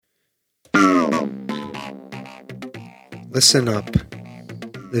Listen up.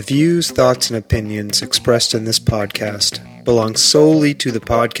 The views, thoughts, and opinions expressed in this podcast belong solely to the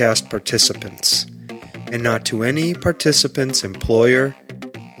podcast participants, and not to any participant's employer,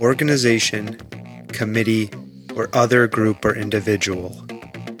 organization, committee, or other group or individual.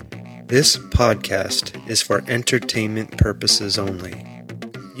 This podcast is for entertainment purposes only.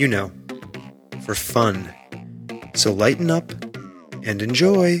 You know, for fun. So lighten up and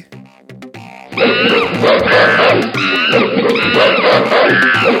enjoy.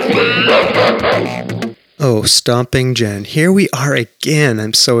 Oh, Stomping Jen, here we are again.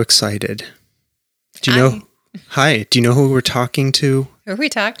 I'm so excited. Do you know? Hi. Do you know who we're talking to? Who are we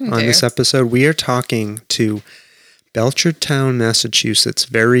talking to? On this episode, we are talking to Belchertown, Massachusetts'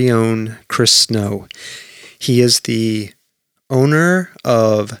 very own Chris Snow. He is the owner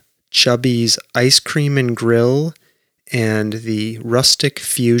of Chubby's Ice Cream and Grill and the Rustic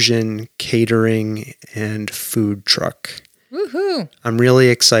Fusion Catering and Food Truck. Woohoo! I'm really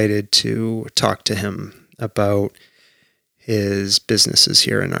excited to talk to him about his businesses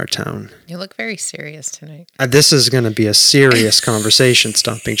here in our town. You look very serious tonight. This is going to be a serious conversation,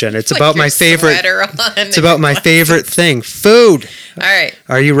 Stomping Jen. It's like about my favorite. It's about my favorite thing, food. All right.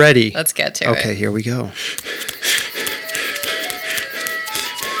 Are you ready? Let's get to it. Okay, here we go.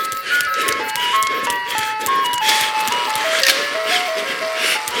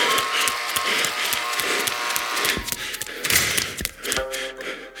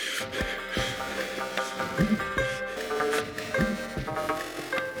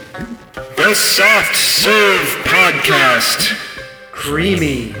 The Soft Serve Podcast.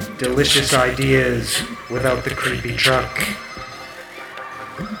 Creamy, delicious ideas without the creepy truck.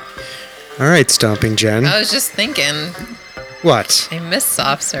 All right, Stomping Jen. I was just thinking, What? I miss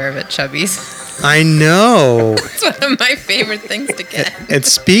soft serve at Chubby's. I know. It's one of my favorite things to get. And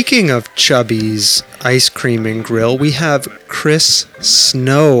speaking of Chubby's Ice Cream and Grill, we have Chris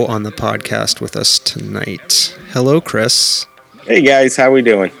Snow on the podcast with us tonight. Hello, Chris. Hey guys, how we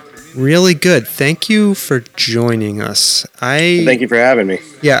doing? Really good. Thank you for joining us. Thank you for having me.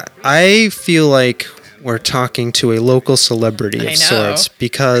 Yeah, I feel like we're talking to a local celebrity of sorts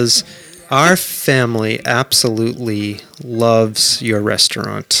because our family absolutely loves your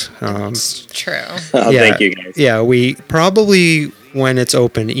restaurant. It's true. Thank you guys. Yeah, we probably, when it's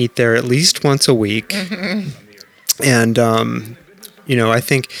open, eat there at least once a week. Mm-hmm. And, I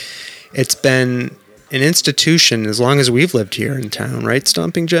think it's been an institution as long as we've lived here in town, right,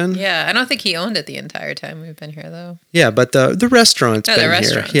 Stomping Jen? Yeah, I don't think he owned it the entire time we've been here, though. Yeah, but the restaurant's been here. The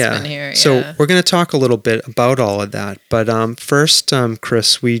restaurant's been here, yeah. So we're going to talk a little bit about all of that. But first,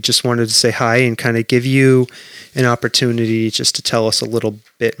 Chris, we just wanted to say hi and kind of give you an opportunity just to tell us a little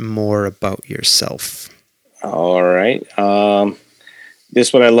bit more about yourself. All right. This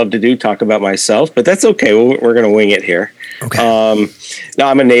is what I love to do, talk about myself, but that's okay. We're going to wing it here. Okay. Now,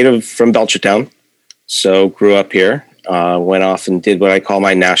 I'm a native from Belchertown. So grew up here, went off and did what I call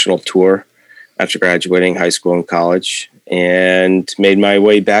my national tour after graduating high school and college, and made my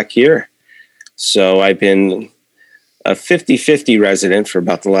way back here. So I've been a 50-50 resident for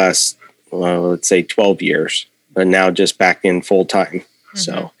about the last, let's say 12 years, but now just back in full time. Mm-hmm.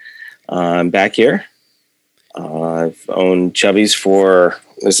 So I'm back here. I've owned Chubby's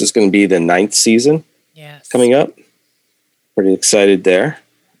this is going to be the 9th season coming up. Pretty excited there.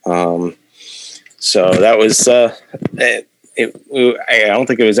 So that was, I don't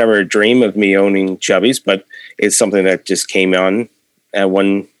think it was ever a dream of me owning Chubby's, but it's something that just came on at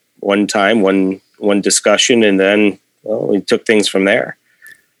one time, one discussion, and then we took things from there.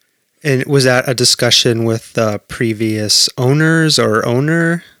 And was that a discussion with the previous owners or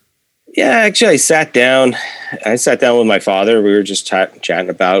owner? Yeah, actually I sat down with my father. We were just chatting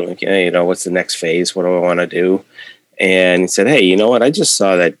about, what's the next phase? What do I want to do? And he said, hey, you know what? I just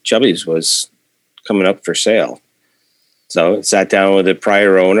saw that Chubby's was coming up for sale. So sat down with the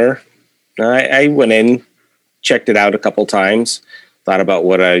prior owner. I went in, checked it out a couple times, thought about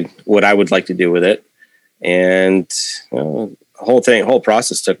what I would like to do with it. And the whole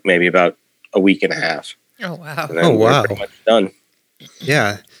process took maybe about a week and a half. Oh, wow. We're pretty much done.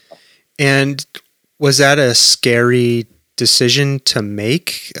 Yeah. And was that a scary decision to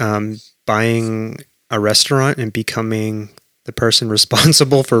make, buying a restaurant and becoming the person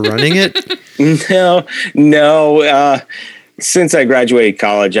responsible for running it? No. Since I graduated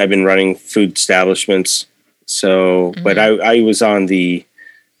college, I've been running food establishments. So, mm-hmm. But I was on the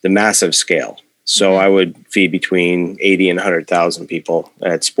massive scale. So I would feed between 80 and 100,000 people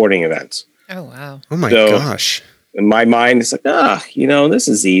at sporting events. Oh, wow. Oh my gosh. In my mind, it's like, this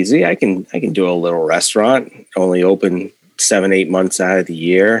is easy. I can do a little restaurant, only open 7-8 months out of the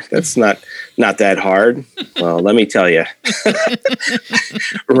year. That's not that hard. Well, let me tell you,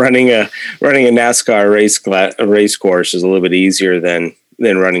 running a NASCAR race course is a little bit easier than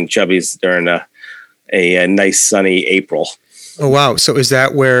running Chubby's during a nice sunny April. Oh wow! So is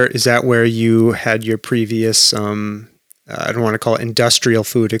that where you had your previous I don't want to call it industrial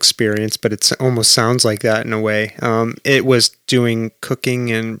food experience, but it almost sounds like that in a way. It was doing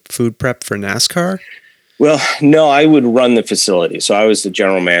cooking and food prep for NASCAR? Well, no, I would run the facility. So I was the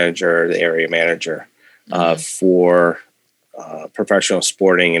general manager, the area manager for professional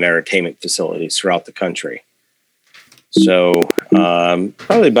sporting and entertainment facilities throughout the country. So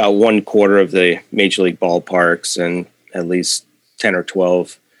probably about 1/4 of the major league ballparks and at least 10 or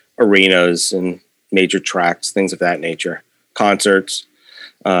 12 arenas and major tracks, things of that nature, concerts,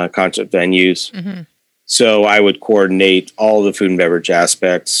 concert venues. Mm-hmm. So I would coordinate all the food and beverage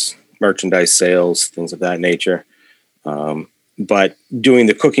aspects, merchandise sales, things of that nature. But doing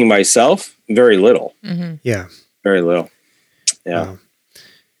the cooking myself, very little. Mm-hmm. Yeah. Very little. Yeah. Wow.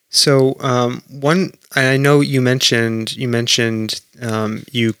 So I know you mentioned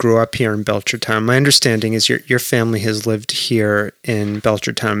you grew up here in Belchertown. My understanding is your family has lived here in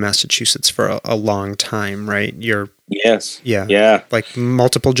Belchertown, Massachusetts for a long time, right? Yes. Yeah. Yeah. Like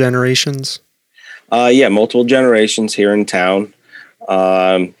multiple generations? Yeah, multiple generations here in town.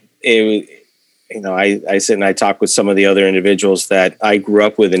 I sit and I talk with some of the other individuals that I grew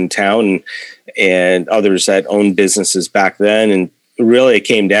up with in town and others that owned businesses back then, and really it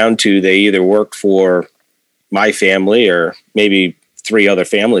came down to they either worked for my family or maybe 3 other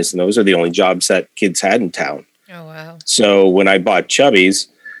families, and those are the only jobs that kids had in town. Oh, wow. So when I bought Chubby's,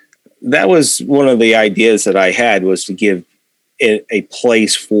 that was one of the ideas that I had, was to give it a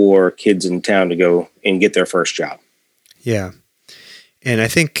place for kids in town to go and get their first job. Yeah. And I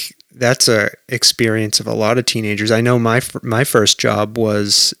think that's a experience of a lot of teenagers. I know my first job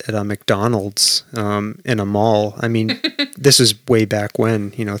was at a McDonald's in a mall. I mean, this is way back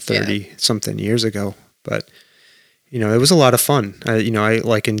when, 30 something years ago, but it was a lot of fun. I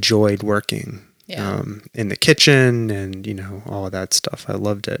enjoyed working in the kitchen and, all of that stuff. I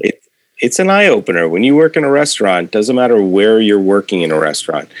loved it. It's an eye opener. When you work in a restaurant, doesn't matter where you're working in a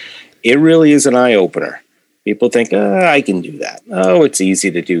restaurant, it really is an eye opener. People think, I can do that. Oh, it's easy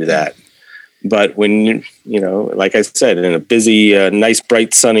to do that. But when, like I said, in a busy, nice,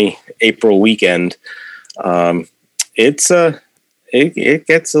 bright, sunny April weekend, it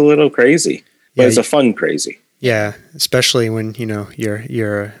gets a little crazy, but it's a fun crazy. Yeah, especially when,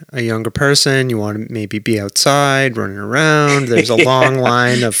 you're a younger person, you want to maybe be outside, running around. There's a long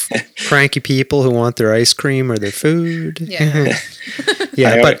line of cranky people who want their ice cream or their food.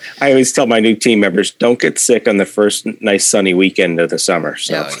 Yeah. But I always tell my new team members, don't get sick on the first nice sunny weekend of the summer.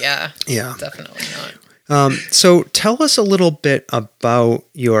 So. Oh, yeah. Yeah. Definitely not. So tell us a little bit about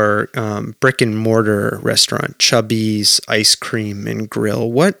your brick and mortar restaurant, Chubby's Ice Cream and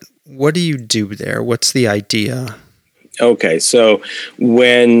Grill. What do you do there? What's the idea? Okay, so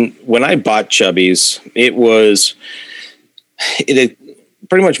when I bought Chubby's, it had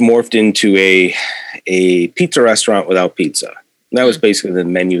pretty much morphed into a pizza restaurant without pizza. That was basically the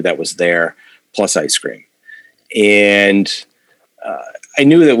menu that was there, plus ice cream. And I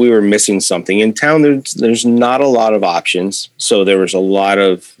knew that we were missing something. In town, there's not a lot of options, so there was a lot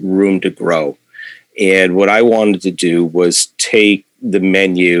of room to grow. And what I wanted to do was take the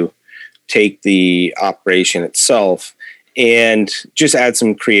menu, take the operation itself, and just add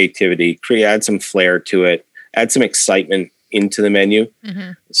some creativity, add some flair to it, add some excitement into the menu,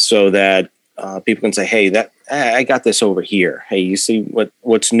 so that people can say, hey, I got this over here. Hey, you see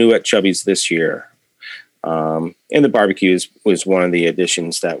what's new at Chubby's this year? And the barbecue was one of the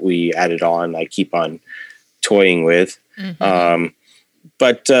additions that we added on. I keep on toying with.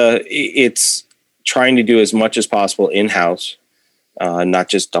 But it's trying to do as much as possible in-house, not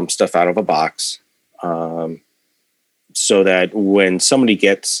just dump stuff out of a box, so that when somebody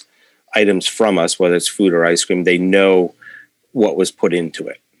gets items from us, whether it's food or ice cream, they know what was put into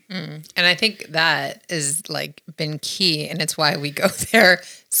it. And I think that is been key, and it's why we go there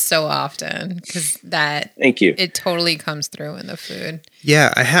so often, because Thank you. It totally comes through in the food.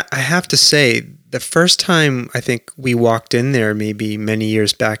 Yeah, I have to say, the first time I think we walked in there, maybe many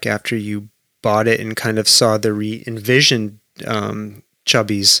years back after you bought it and kind of saw the re-envisioned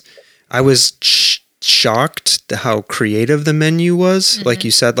Chubby's, I was shocked how creative the menu was. Like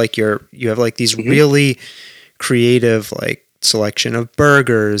you said, you have these really creative selection of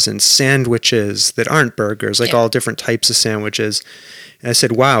burgers and sandwiches that aren't burgers, all different types of sandwiches. And I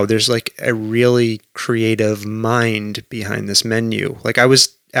said, wow, there's a really creative mind behind this menu. I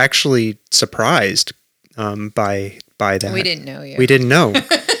was actually surprised by that. We didn't know you. We didn't know.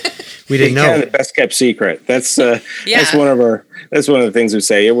 We didn't know. Kind of the best kept secret. That's one of the things we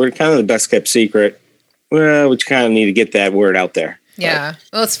say. We're kind of the best kept secret. Well, we kind of need to get that word out there. Yeah.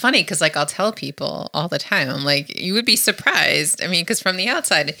 Well, it's funny because like I'll tell people all the time, I'm like, you would be surprised. I mean, because from the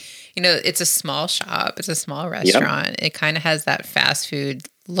outside, it's a small shop, it's a small restaurant. Yep. It kind of has that fast food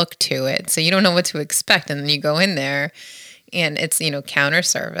look to it. So you don't know what to expect. And then you go in there and it's, counter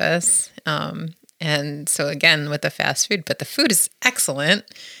service. And so again, with the fast food, but the food is excellent.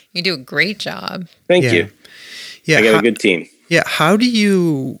 You do a great job. Thank you. Yeah. I got a good team. Yeah. How do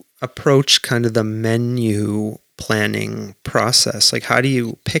you approach kind of the menu planning process? Like, how do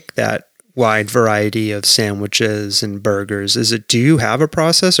you pick that wide variety of sandwiches and burgers? Do you have a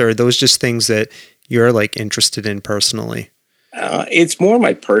process, or are those just things that you're like interested in personally? It's more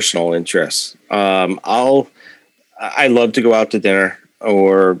my personal interests. I love to go out to dinner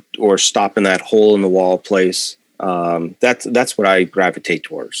or stop in that hole in the wall place. That's what I gravitate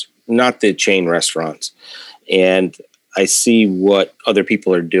towards, not the chain restaurants. And I see what other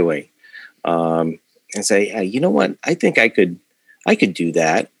people are doing, and say, hey, you know what? I think I could do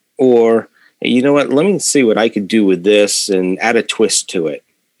that. Or, hey, you know what? Let me see what I could do with this and add a twist to it.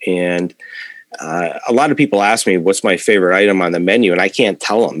 And a lot of people ask me what's my favorite item on the menu, and I can't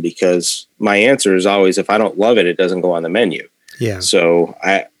tell them because my answer is always, if I don't love it, it doesn't go on the menu. Yeah. So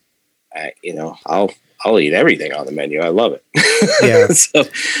I'll eat everything on the menu. I love it. Yeah.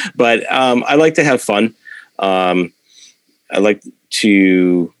 But I like to have fun. I like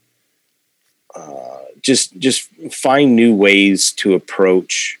to just find new ways to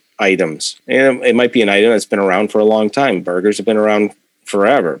approach items. And it might be an item that's been around for a long time. Burgers have been around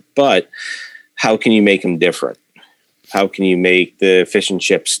forever, but how can you make them different? How can you make the fish and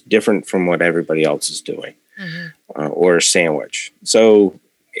chips different from what everybody else is doing? Mm-hmm. Or a sandwich? So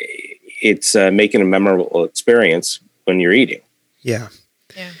it's making a memorable experience when you're eating. Yeah.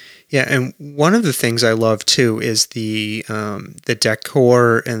 Yeah. Yeah, and one of the things I love too is the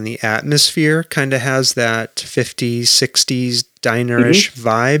decor and the atmosphere kind of has that 50s, 60s diner-ish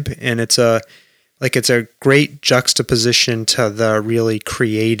vibe, and it's a great juxtaposition to the really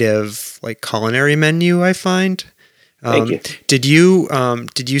creative like culinary menu, I find. Thank you. Did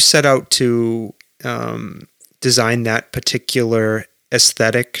you set out to design that particular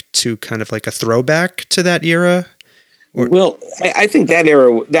aesthetic to kind of like a throwback to that era? Well, I think that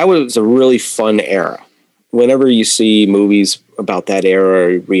was a really fun era. Whenever you see movies about that era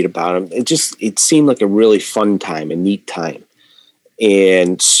or read about them, it seemed like a really fun time, a neat time.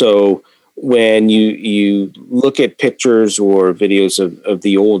 And so when you look at pictures or videos of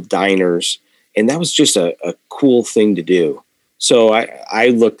the old diners, and that was just a cool thing to do. So I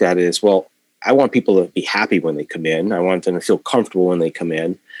looked at it as, well, I want people to be happy when they come in. I want them to feel comfortable when they come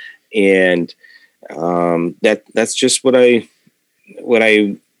in. And that's just what I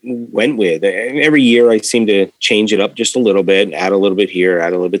went with. And every year I seem to change it up just a little bit, add a little bit here,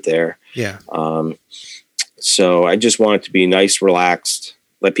 add a little bit there. Yeah. So I just want it to be nice, relaxed,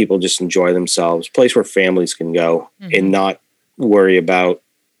 let people just enjoy themselves, place where families can go and not worry about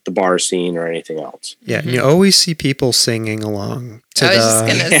the bar scene or anything else. Yeah, and you always see people singing along to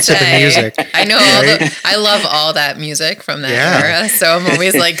the music. I know I love all that music from that era, so I'm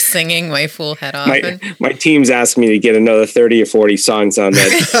always like singing my fool head off. My team's asked me to get another 30 or 40 songs on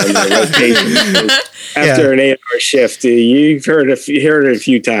that rotation. After an 8-hour shift, you've heard it a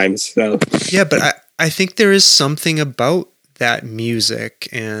few times. So. Yeah, but I think there is something about that music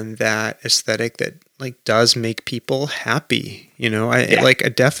and that aesthetic that like does make people happy.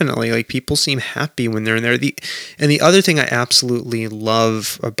 Definitely like people seem happy when they're in there. And the other thing I absolutely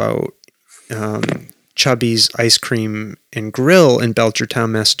love about Chubby's Ice Cream and Grill in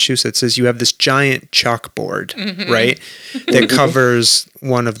Belchertown, Massachusetts is you have this giant chalkboard, right? That covers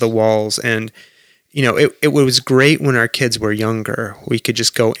one of the walls. And, it was great when our kids were younger. We could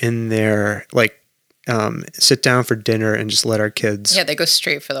just go in there, like, sit down for dinner and just let our kids. Yeah, they go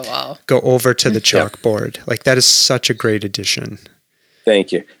straight for the wall. Go over to the chalkboard. Like that is such a great addition.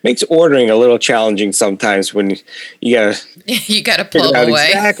 Thank you. Makes ordering a little challenging sometimes when you gotta pull them away.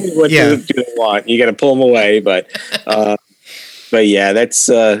 Exactly what do they want. You gotta pull them away, but yeah,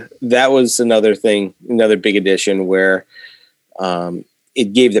 that was another thing, another big addition where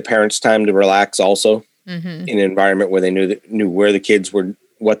it gave the parents time to relax also in an environment where they knew where the kids were,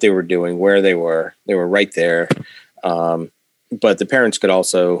 what they were doing, where they were right there. But the parents could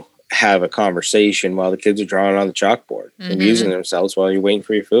also have a conversation while the kids are drawing on the chalkboard and using themselves while you're waiting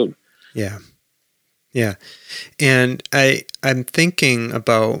for your food. Yeah. Yeah. And I'm thinking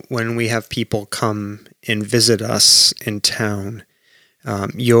about when we have people come and visit us in town,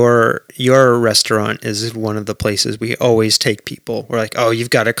 Your restaurant is one of the places we always take people. We're like, oh, you've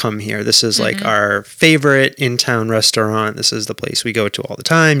got to come here. This is like our favorite in-town restaurant. This is the place we go to all the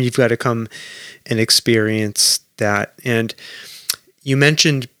time. You've got to come and experience that. And you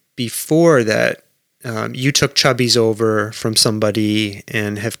mentioned before that you took Chubby's over from somebody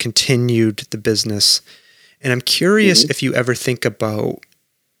and have continued the business. And I'm curious if you ever think about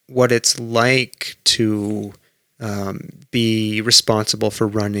what it's like to be responsible for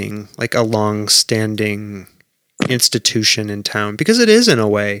running like a long-standing institution in town, because it is, in a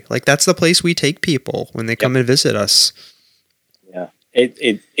way, like that's the place we take people when they come and visit us. Yeah,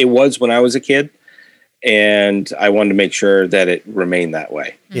 it was when I was a kid, and I wanted to make sure that it remained that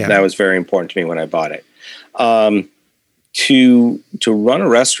way. Yeah, that was very important to me when I bought it. To run a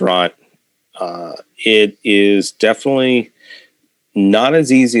restaurant, it is definitely not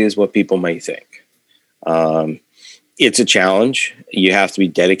as easy as what people might think. It's a challenge. You have to be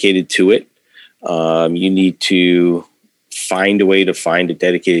dedicated to it. You need to find a way to find a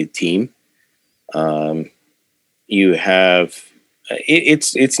dedicated team. You have,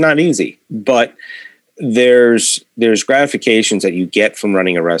 it's not easy, but there's gratifications that you get from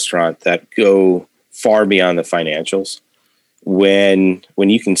running a restaurant that go far beyond the financials. When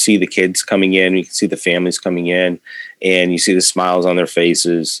you can see the kids coming in, you can see the families coming in, and you see the smiles on their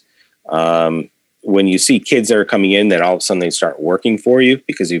faces. When you see kids that are coming in that all of a sudden they start working for you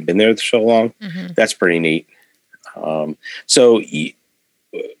because you've been there for so long, that's pretty neat. So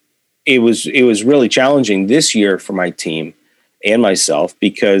it was really challenging this year for my team and myself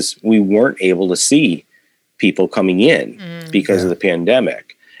because we weren't able to see people coming in because of the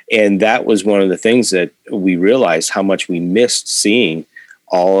pandemic. And that was one of the things that we realized how much we missed seeing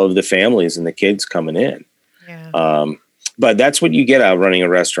all of the families and the kids coming in. Yeah. But that's what you get out of running a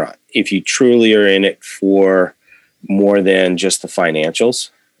restaurant. If you truly are in it for more than just the financials,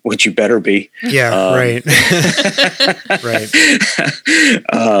 which you better be. Yeah, right. Right.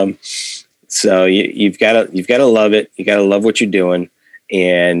 So you've got to love it. You got to love what you're doing,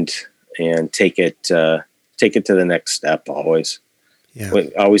 and take it to the next step. Always. Yeah.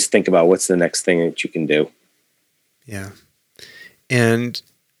 Always think about what's the next thing that you can do. Yeah. And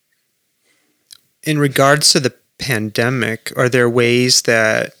in regards to the pandemic, are there ways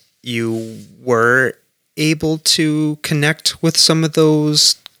that you were able to connect with some of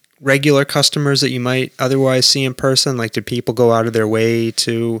those regular customers that you might otherwise see in person? Like, did people go out of their way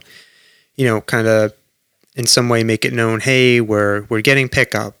to, kind of in some way make it known, hey, we're getting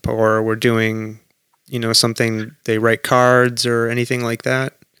pickup, or we're doing, something, they write cards or anything like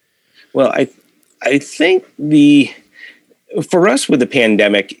that? Well, I think for us with the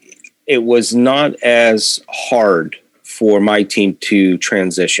pandemic, it was not as hard for my team to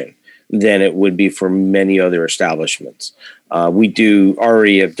transition than it would be for many other establishments. We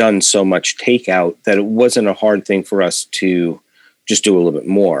already have done so much takeout that it wasn't a hard thing for us to just do a little bit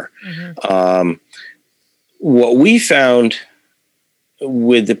more. What we found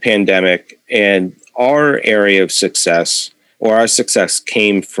with the pandemic and our area of success, or our success,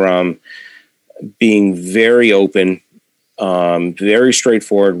 came from being very open, very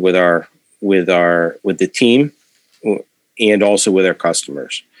straightforward with the team, and also with our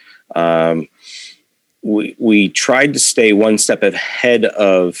customers. We tried to stay one step ahead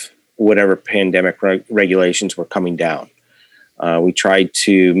of whatever pandemic regulations were coming down. We tried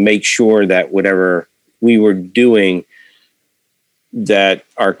to make sure that whatever we were doing, that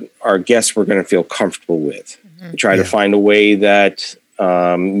our guests were going to feel comfortable with. We tried to find a way that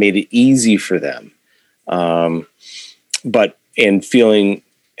made it easy for them. But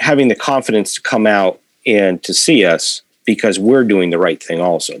having the confidence to come out and to see us because we're doing the right thing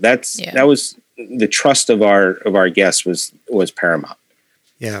also. That was the trust of our guests was paramount.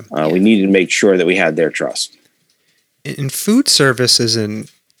 Yeah. We needed to make sure that we had their trust. In food service is an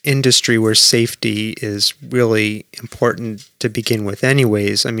industry where safety is really important to begin with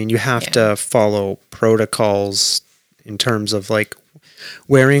anyways. I mean, you have to follow protocols in terms of like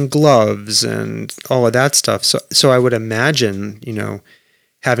wearing gloves and all of that stuff. So I would imagine,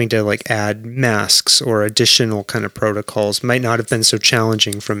 having to like add masks or additional kind of protocols might not have been so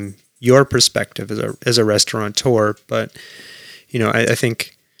challenging from your perspective as a restaurateur, but I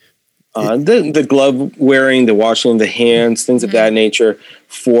think the glove wearing, the washing of the hands, things of that nature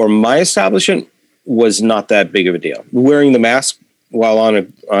for my establishment was not that big of a deal. Wearing the mask while on a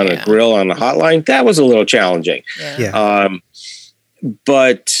grill on the hotline, that was a little challenging.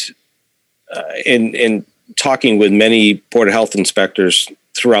 But in talking with many Board of Health inspectors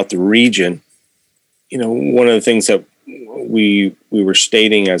throughout the region, one of the things that we were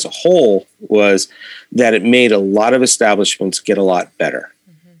stating as a whole was that it made a lot of establishments get a lot better.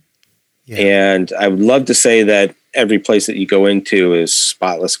 Yeah. And I would love to say that every place that you go into is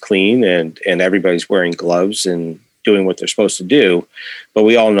spotless clean and everybody's wearing gloves and doing what they're supposed to do. But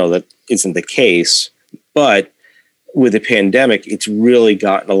we all know that isn't the case. But with the pandemic, it's really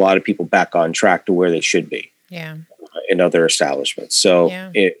gotten a lot of people back on track to where they should be. Yeah. In other establishments. So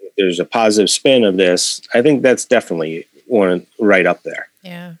there's a positive spin of this. I think that's definitely one right up there.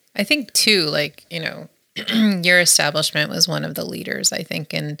 Yeah. I think too, like, your establishment was one of the leaders, I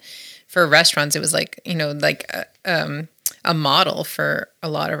think. And for restaurants, it was like, like a model for a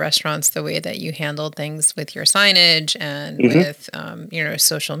lot of restaurants, the way that you handled things with your signage and with,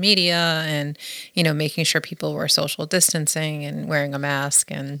 social media and, making sure people were social distancing and wearing a mask.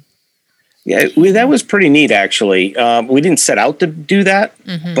 And yeah, that was pretty neat, actually. We didn't set out to do that,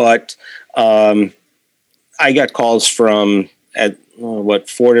 but I got calls from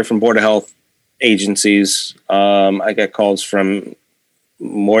 4 different Board of Health agencies. I got calls from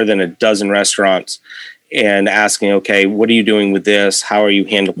more than a dozen restaurants and asking, okay, what are you doing with this? How are you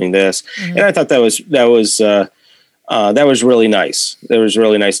handling this? And I thought that was really nice. It was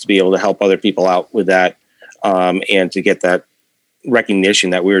really nice to be able to help other people out with that, and to get that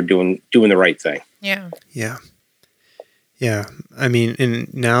recognition that we were doing the right thing. Yeah. I mean,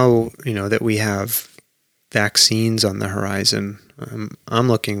 and now that we have vaccines on the horizon, I'm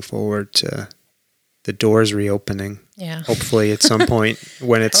looking forward to the doors reopening. Yeah. Hopefully at some point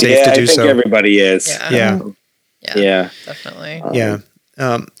when it's safe to do so. I think everybody is. Yeah, definitely.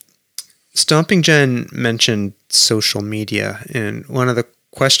 Stomping Jen mentioned social media, and one of the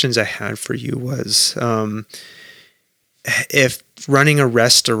questions I had for you was, if running a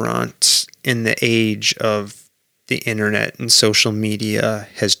restaurant in the age of the internet and social media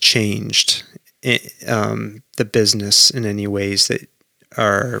has changed the business in any ways that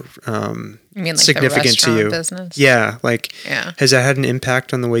are you mean like significant the to you? Business? Yeah, has that had an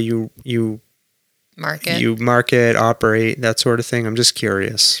impact on the way you market, operate, that sort of thing? I'm just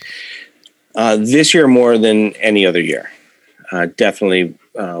curious. This year more than any other year, definitely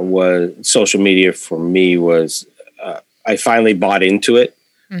was social media for me was. I finally bought into it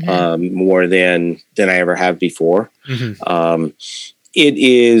more than I ever have before. It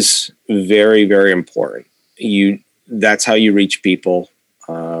is very, very important. That's how you reach people.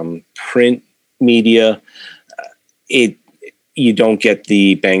 Print media, you don't get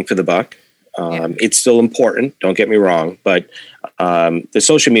the bang for the buck. It's still important. Don't get me wrong, but the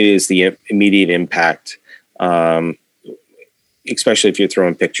social media is the immediate impact. Especially if you're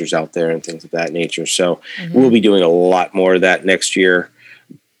throwing pictures out there and things of that nature. So we'll be doing a lot more of that next year.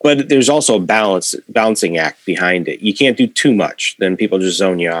 But there's also a balancing act behind it. You can't do too much, then people just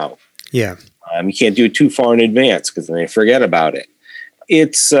zone you out. Yeah. You can't do it too far in advance because then they forget about it.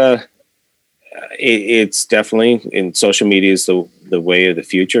 It's definitely, in social media is the way of the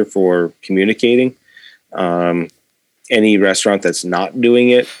future for communicating. Any restaurant that's not doing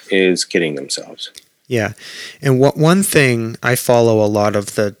it is kidding themselves. Yeah. And one thing, I follow a lot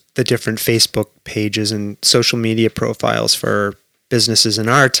of the different Facebook pages and social media profiles for businesses in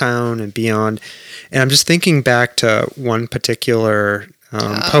our town and beyond. And I'm just thinking back to one particular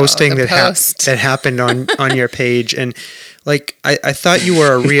posting that happened on your page. And like, I thought you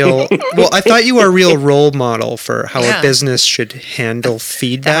were I thought you were a real role model for how a business should handle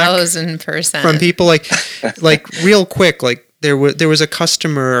feedback 1,000% from people. Like real quick, like, There was a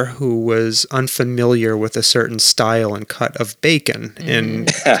customer who was unfamiliar with a certain style and cut of bacon, and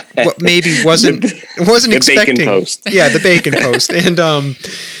what maybe wasn't expecting. Bacon post. Yeah, the bacon post, and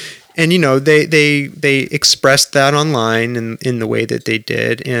they expressed that online in the way that they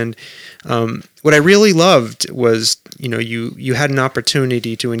did, and what I really loved was you had an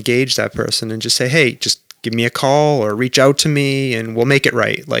opportunity to engage that person and just say, hey, just give me a call or reach out to me and we'll make it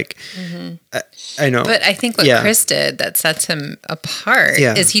right. Like, I know. But I think what Chris did that sets him apart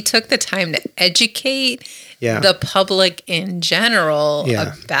is he took the time to educate the public in general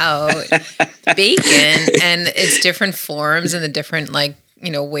about bacon and its different forms and the different,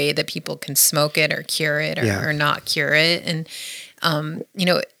 way that people can smoke it or cure it or not cure it. And,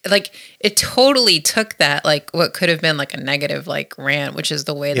 it totally took that, what could have been a negative, rant, which is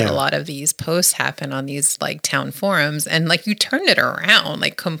the way that a lot of these posts happen on these town forums. And you turned it around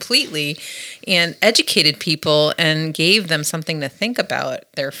completely and educated people and gave them something to think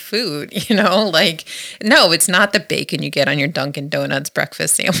about their food, no, it's not the bacon you get on your Dunkin' Donuts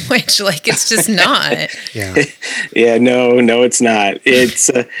breakfast sandwich. It's just not. No, it's not. It's,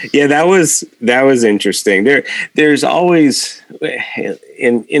 that was interesting. There's always,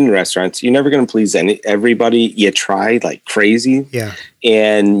 in restaurants, you're never going to please everybody. You try like crazy. Yeah.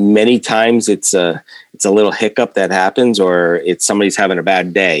 And many times it's a little hiccup that happens, or it's somebody's having a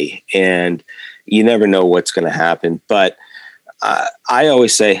bad day, and you never know what's going to happen. But I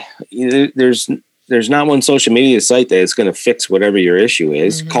always say there's not one social media site that is going to fix whatever your issue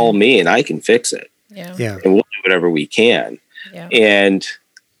is. Mm-hmm. Call me and I can fix it. Yeah. And we'll do whatever we can. Yeah. And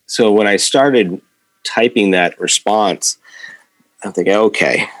so when I started typing that response, I'm thinking,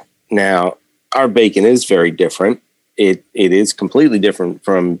 okay, now our bacon is very different. It is completely different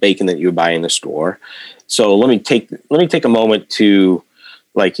from bacon that you buy in the store. So let me take a moment to,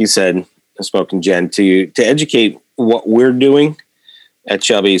 like you said, Smoking Jen, to educate what we're doing at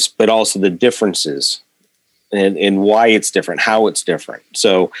Chubby's, but also the differences and why it's different, how it's different.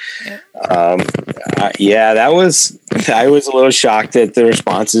 So, I was a little shocked at the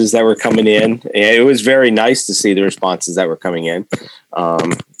responses that were coming in. It was very nice to see the responses that were coming in.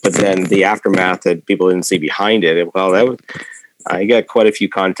 But then the aftermath that people didn't see behind it. I got quite a few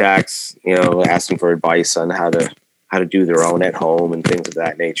contacts, asking for advice on how to do their own at home and things of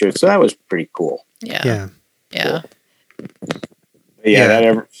that nature. So that was pretty cool. Yeah. Cool.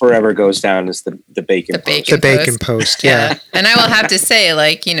 That forever goes down as the bacon post. The bacon post, yeah. And I will have to say,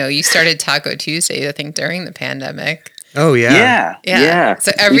 you started Taco Tuesday, I think, during the pandemic. Oh, yeah. Yeah.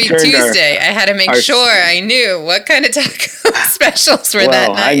 So every Tuesday, I had to make sure I knew what kind of taco specials were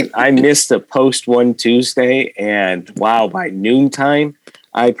that night. I missed a post one Tuesday, and by noontime,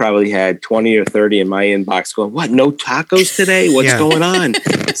 I probably had 20 or 30 in my inbox going, what, no tacos today? What's going on?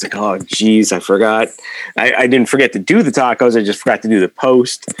 It's like, oh, geez, I forgot. I didn't forget to do the tacos. I just forgot to do the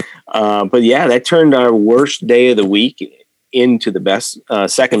post. But yeah, that turned our worst day of the week into the best,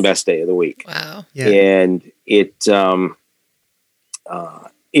 second best day of the week. Wow. Yeah. And it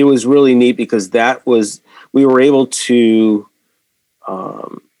was really neat because we were able to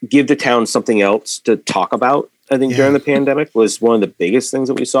give the town something else to talk about. I think during the pandemic was one of the biggest things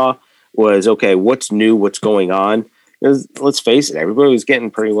that we saw was, okay, what's new, what's going on? Because let's face it, everybody was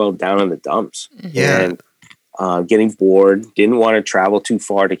getting pretty well down in the dumps and getting bored, didn't want to travel too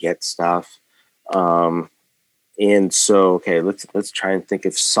far to get stuff. And so, okay, let's try and think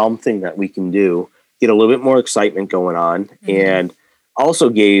of something that we can do, get a little bit more excitement going on, and also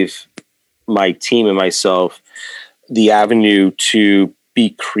gave my team and myself the avenue to be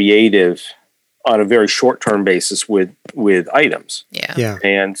creative on a very short-term basis with items. Yeah.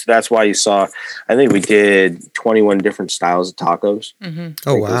 And so that's why you saw, I think we did 21 different styles of tacos. Mm-hmm.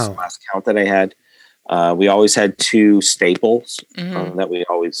 Oh, wow. Was the last count that I had. We always had two staples that we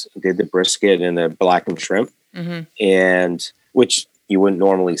always did, the brisket and the blackened shrimp, and which you wouldn't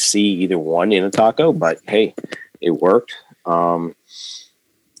normally see either one in a taco, but hey, it worked. And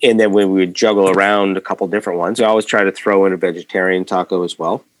then when we would juggle around a couple different ones, I always try to throw in a vegetarian taco as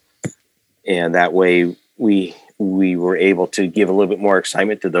well. And that way we were able to give a little bit more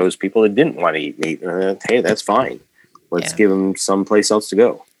excitement to those people that didn't want to eat meat. Hey, that's fine. Let's give them someplace else to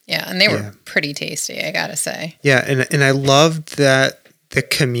go. Yeah, and they were pretty tasty, I gotta say. Yeah, and I loved that the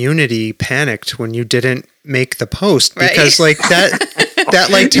community panicked when you didn't make the post because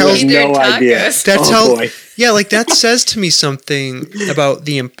that tells no idea. That says to me something about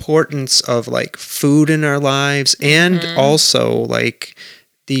the importance of food in our lives and also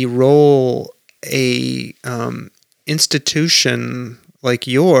the role a institution like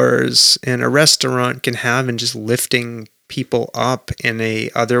yours and a restaurant can have in just lifting people up in a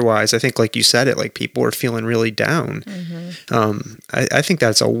otherwise, I think like you said it, people were feeling really down. I think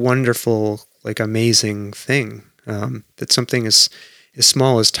that's a wonderful, amazing thing. That something as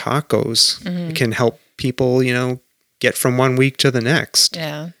small as tacos can help people, get from one week to the next.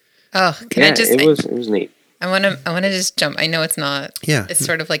 Yeah. Oh, it was neat. I want to just jump. I know it's not. Yeah. It's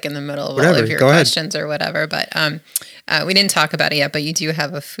sort of in the middle of all of your questions or whatever, but we didn't talk about it yet. But you do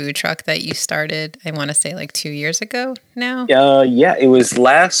have a food truck that you started. I want to say 2 years ago now. Yeah, it was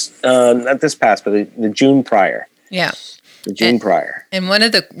not this past, but the June prior. Yeah, the June prior. And one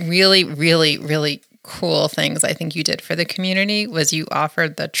of the really, really, really cool things I think you did for the community was you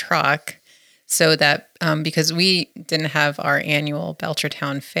offered the truck so that because we didn't have our annual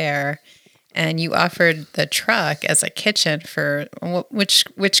Belchertown Fair. And you offered the truck as a kitchen for which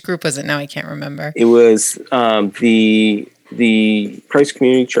group was it? Now I can't remember. It was the Christ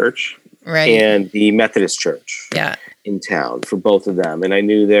Community Church, right, and the Methodist Church, in town for both of them. And I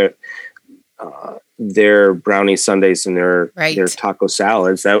knew their brownie sundaes and their taco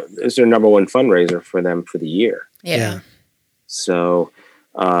salads, that is their number one fundraiser for them for the year. Yeah. So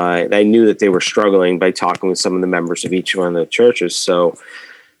I knew that they were struggling by talking with some of the members of each one of the churches. So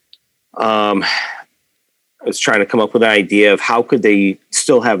was trying to come up with an idea of how could they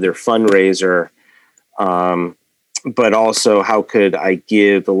still have their fundraiser, but also how could I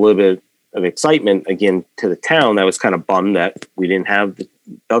give a little bit of excitement again to the town that was kind of bummed that we didn't have the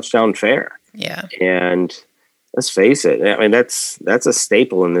Belchtown Fair. Yeah. And let's face it, I mean, that's a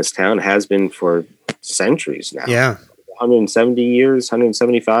staple in this town, has been for centuries now. Yeah. 170 years,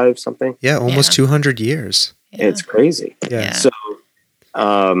 175, something. Yeah, almost 200 years. Yeah. It's crazy. Yeah. So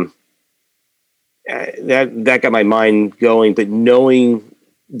that got my mind going, but knowing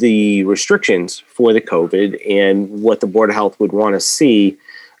the restrictions for the COVID and what the Board of Health would want to see,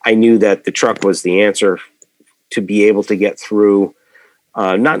 I knew that the truck was the answer to be able to get through,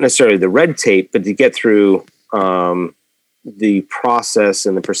 not necessarily the red tape, but to get through the process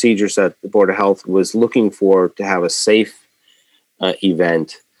and the procedures that the Board of Health was looking for to have a safe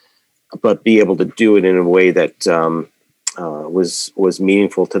event, but be able to do it in a way that was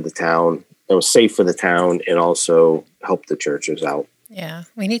meaningful to the town, that was safe for the town, and also help the churches out. Yeah,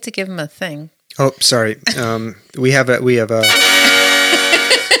 we need to give them a thing. Oh, sorry. We have a.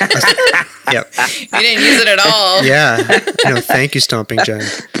 Yep. You didn't use it at all. Yeah. No, thank you, Stomping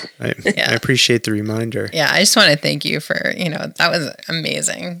Giant. I appreciate the reminder. Yeah, I just want to thank you for, that was an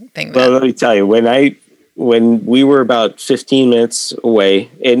amazing thing. Well, let me tell you, when we were about 15 minutes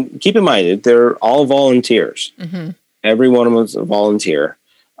away, and keep in mind, they're all volunteers. Mm-hmm. Every one of them is a volunteer.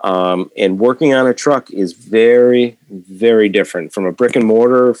 And working on a truck is very, very different from a brick and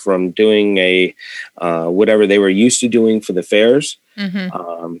mortar, from doing whatever they were used to doing for the fairs.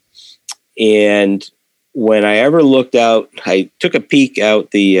 Mm-hmm. And when I ever looked out, I took a peek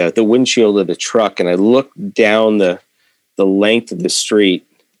out the windshield of the truck, and I looked down the length of the street,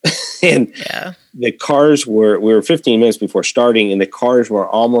 and the cars we were 15 minutes before starting, and the cars were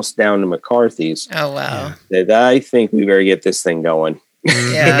almost down to McCarthy's. Oh, wow. That I think we better get this thing going.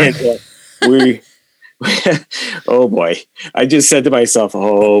 Yeah. And, oh boy, I just said to myself,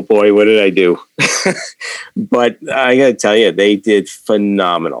 oh boy, what did I do? But I got to tell you, they did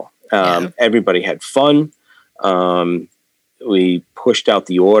phenomenal. Everybody had fun. We pushed out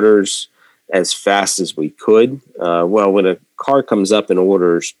the orders as fast as we could. When a car comes up and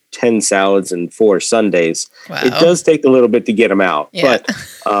orders 10 salads and 4 sundaes, it does take a little bit to get them out. Yeah. But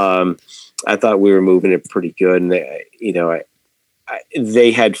I thought we were moving it pretty good. And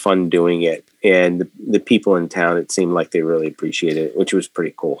they had fun doing it. And the people in town, it seemed like they really appreciated it, which was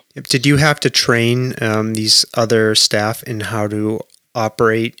pretty cool. Did you have to train these other staff in how to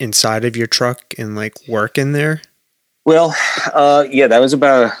operate inside of your truck and work in there? Well, that was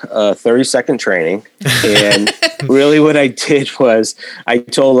about a 30-second training. And really what I did was I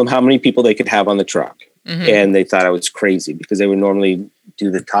told them how many people they could have on the truck. Mm-hmm. And they thought I was crazy because they would normally do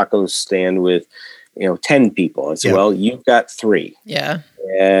the taco stand with, 10 people. I said, well, you've got 3. Yeah.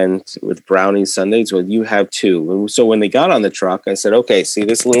 And with brownies, sundaes, well, you have 2. And so when they got on the truck, I said, okay, see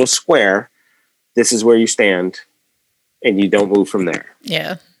this little square, this is where you stand and you don't move from there.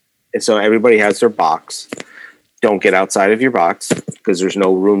 Yeah. And so everybody has their box. Don't get outside of your box because there's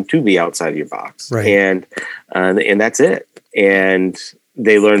no room to be outside of your box. Right. And that's it. And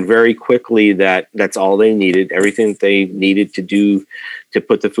they learned very quickly that that's all they needed. Everything that they needed to do to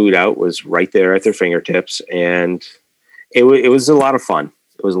put the food out was right there at their fingertips. And it was a lot of fun.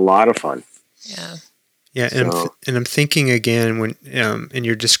 It was a lot of fun. Yeah. Yeah. And I'm thinking again, when in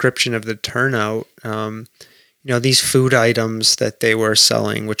your description of the turnout, these food items that they were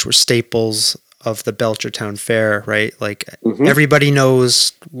selling, which were staples of the Belchertown Fair, right? Everybody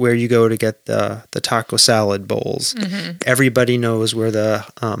knows where you go to get the taco salad bowls. Mm-hmm. Everybody knows where the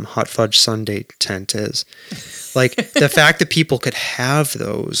hot fudge sundae tent is. The fact that people could have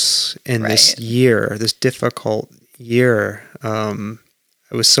those in this year, this difficult year,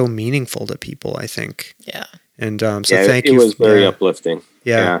 it was so meaningful to people, I think. Yeah. And thank you. It was very uplifting.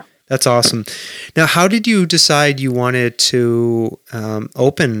 Yeah. That's awesome. Now, how did you decide you wanted to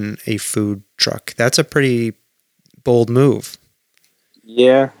open a food truck? That's a pretty bold move.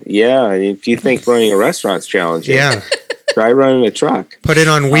 Yeah. If you think running a restaurant's challenging, try running a truck. Put it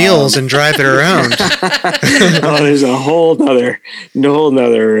on wheels and drive it around. There's a whole nother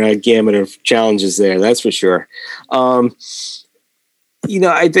gamut of challenges there. That's for sure. I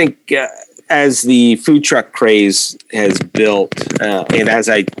think as the food truck craze has built, and as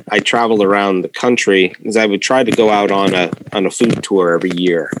I traveled around the country, as I would try to go out on a food tour every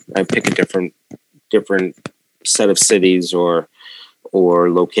year, I pick a different set of cities or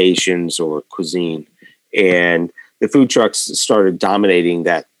locations or cuisine, and the food trucks started dominating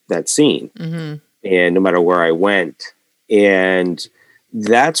that scene. Mm-hmm. And no matter where I went, and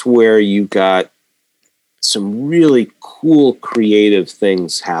that's where you got some really cool, creative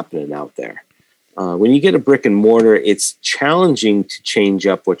things happening out there. When you get a brick and mortar, it's challenging to change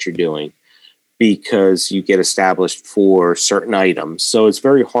up what you're doing because you get established for certain items. So it's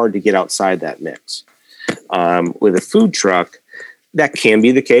very hard to get outside that mix. With a food truck, that can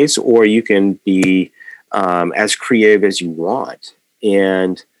be the case, or you can be as creative as you want.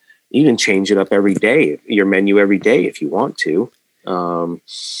 And you can change it up every day, your menu every day if you want to.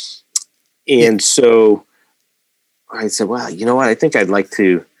 And so I said, well, you know what? I think I'd like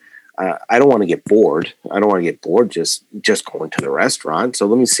to, I don't want to get bored. I don't want to get bored just going to the restaurant. So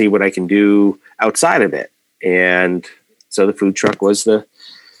let me see what I can do outside of it. And so the food truck was the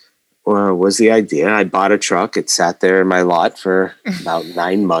idea. I bought a truck. It sat there in my lot for about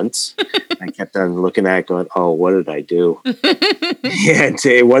 9 months. I kept on looking at it going, oh, what did I do? And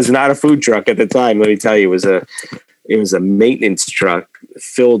it was not a food truck at the time. Let me tell you, it was a maintenance truck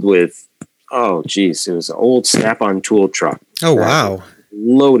filled with, oh, geez, it was an old Snap-on tool truck. Oh, wow.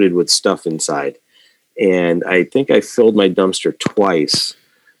 Loaded with stuff inside. And I think I filled my dumpster twice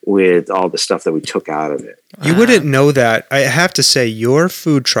with all the stuff that we took out of it. You wouldn't know that. I have to say, your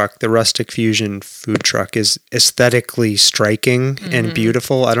food truck, the Rustic Fusion food truck, is aesthetically striking and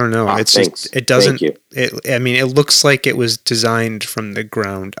beautiful. I don't know. It's thanks. just, it doesn't, Thank you. it looks like it was designed from the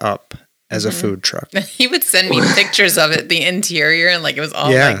ground up as a food truck. He would send me pictures of it, the interior, and like it was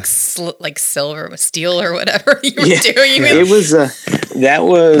all like silver with steel or whatever you were doing. It was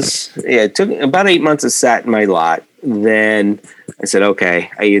it took about 8 months to sat in my lot. Then I said,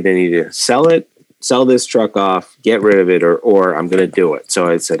 okay, I either need to sell this truck off, get rid of it, or I'm going to do it. So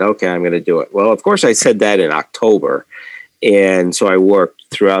I said, okay, I'm going to do it. Well, of course, I said that in October. And so I worked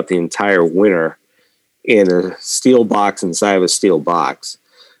throughout the entire winter in a steel box inside of a steel box,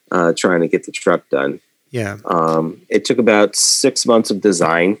 trying to get the truck done. Yeah. It took about 6 months of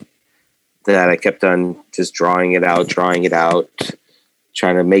design that I kept on just drawing it out, trying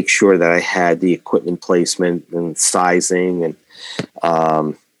to make sure that I had the equipment placement and sizing. And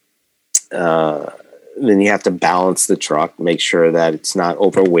then you have to balance the truck, make sure that it's not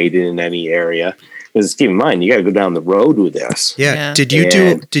overweighted in any area. Because keep in mind, you got to go down the road with this. Yeah. Did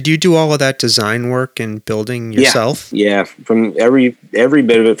you do all of that design work and building yourself? Yeah. From every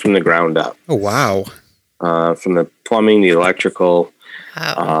bit of it from the ground up. Oh, wow. From the plumbing, the electrical,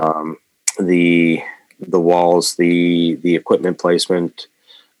 the walls, the equipment placement.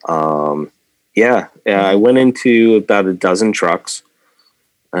 I went into about a dozen trucks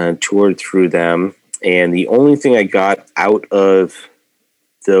and toured through them. And the only thing I got out of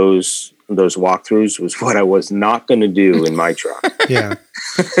those walkthroughs was what I was not going to do in my truck. Yeah.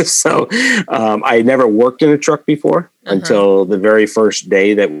 So I had never worked in a truck before until the very first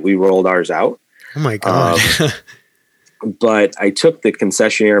day that we rolled ours out. Oh my God. But I took the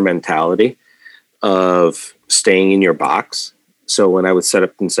concessionaire mentality of staying in your box. So when I would set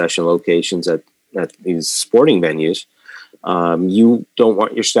up concession locations at these sporting venues, you don't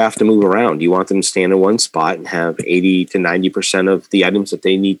want your staff to move around. You want them to stand in one spot and have 80 to 90% of the items that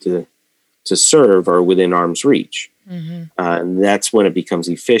they need to serve are within arm's reach. And that's when it becomes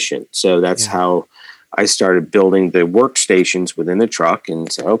efficient. So that's how I started building the workstations within the truck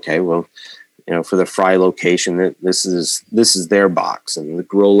and say, okay, well, for the fry location, this is their box, and the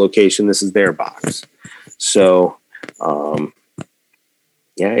grill location, this is their box. So,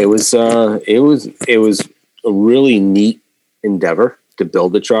 it was a really neat endeavor to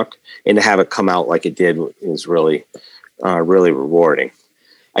build the truck, and to have it come out like it did is really, really rewarding.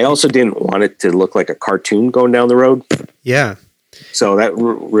 I also didn't want it to look like a cartoon going down the road. Yeah. So that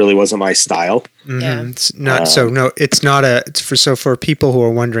really wasn't my style. Yeah. It's not. For people who are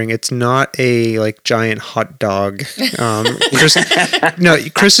wondering, it's not a like giant hot dog.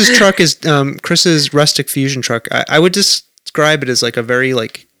 Chris's truck is Chris's Rustic Fusion truck. I would describe it as like a very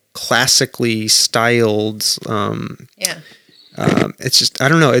like classically styled. It's just, I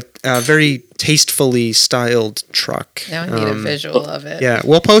don't know, very tastefully styled truck. Now I need a visual of it. Yeah,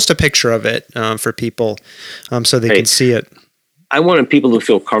 we'll post a picture of it for people so they can see it. I wanted people to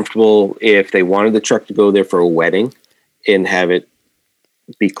feel comfortable if they wanted the truck to go there for a wedding and have it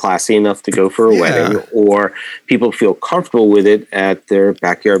be classy enough to go for a wedding, or people feel comfortable with it at their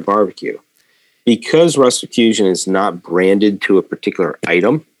backyard barbecue. Because Rustic Fusion is not branded to a particular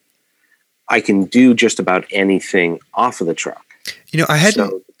item, I can do just about anything off of the truck. So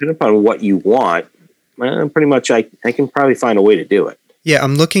depending upon what you want, pretty much I can probably find a way to do it. Yeah,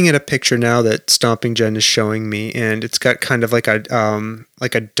 I'm looking at a picture now that Stomping Jen is showing me, and it's got kind of like a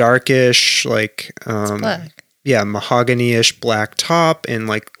darkish, like black. Yeah, mahogany-ish black top, and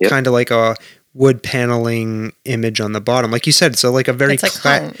kind of like a wood paneling image on the bottom. Like you said, it's like a very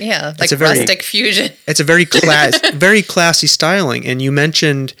Rustic Fusion. It's a very very classy styling. And you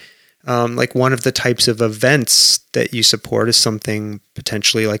mentioned like one of the types of events that you support is something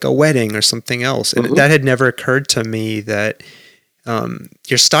potentially like a wedding or something else. And that had never occurred to me that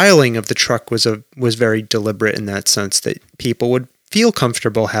your styling of the truck was very deliberate in that sense, that people would feel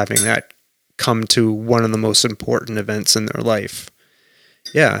comfortable having that come to one of the most important events in their life.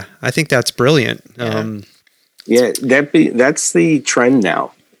 Yeah, I think that's brilliant. That's the trend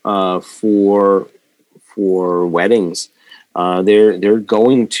now for weddings. They're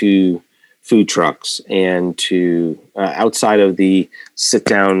going to food trucks and to outside of the sit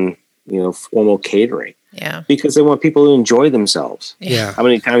down, formal catering. Yeah. Because they want people to enjoy themselves. Yeah. How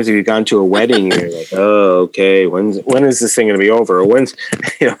many times have you gone to a wedding and you're like, oh, okay, when is this thing going to be over? Or when's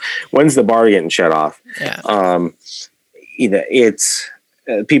the bar getting shut off? Yeah. It's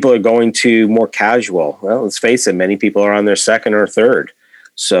people are going to more casual. Well, let's face it, many people are on their second or third.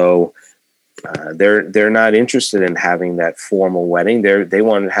 So they're not interested in having that formal wedding. They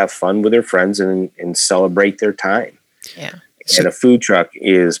want to have fun with their friends and celebrate their time. Yeah. And a food truck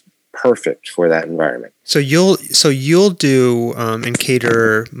is perfect for that environment. So you'll do and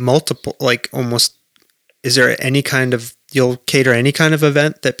cater multiple, like almost. Is there any kind of you'll cater any kind of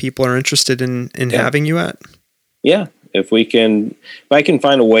event that people are interested in having you at? Yeah, if I can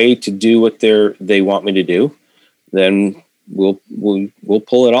find a way to do what they want me to do, then we'll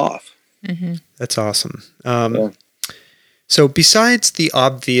pull it off. Mm-hmm. That's awesome. So besides the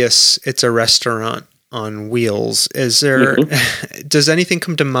obvious, it's a restaurant on wheels, is there, does anything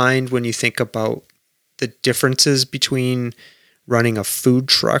come to mind when you think about the differences between running a food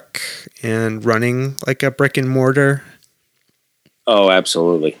truck and running like a brick and mortar? Oh,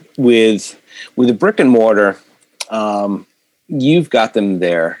 absolutely. With a brick and mortar, you've got them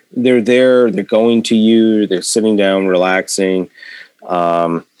there. They're there. They're going to you. They're sitting down, relaxing.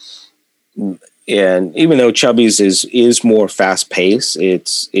 And even though Chubby's is more fast paced,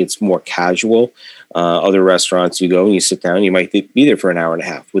 it's more casual. Other restaurants you go and you sit down, you might be there for an hour and a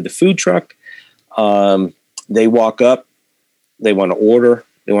half. With the food truck, they walk up, they want to order,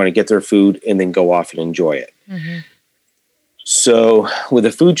 they want to get their food, and then go off and enjoy it. Mm-hmm. So with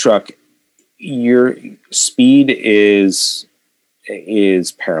a food truck, your speed is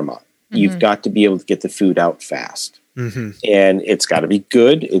paramount. Mm-hmm. You've got to be able to get the food out fast. Mm-hmm. And it's got to be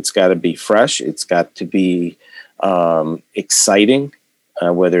good. It's got to be fresh. It's got to be exciting,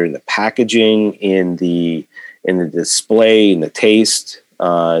 whether in the packaging, in the display, in the taste,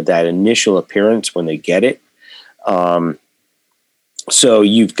 that initial appearance when they get it. So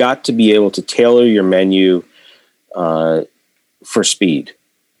you've got to be able to tailor your menu for speed,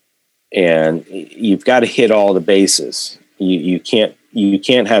 and you've got to hit all the bases. You can't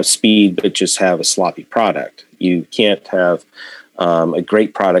have speed but just have a sloppy product. You can't have a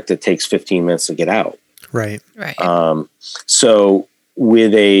great product that takes 15 minutes to get out. Right. So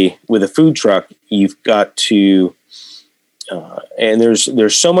with a food truck, you've got to, and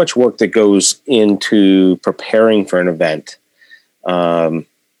there's so much work that goes into preparing for an event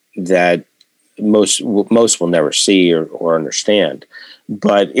that most will never see or understand.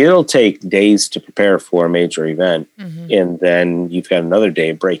 But it'll take days to prepare for a major event, and then you've got another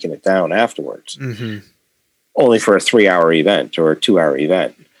day breaking it down afterwards. Mm-hmm. Only for a 3-hour event or a 2-hour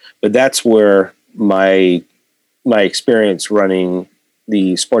event. But that's where my experience running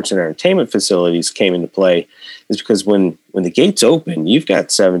the sports and entertainment facilities came into play, is because when the gates open, you've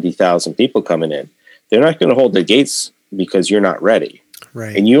got 70,000 people coming in. They're not going to hold the gates because you're not ready.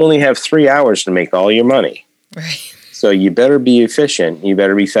 Right. And you only have 3 hours to make all your money. Right. So you better be efficient. You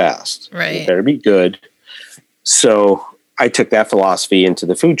better be fast. Right. You better be good. So I took that philosophy into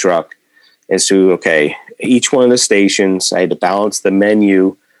the food truck as to, okay, each one of the stations, I had to balance the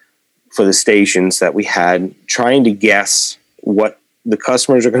menu for the stations that we had, trying to guess what the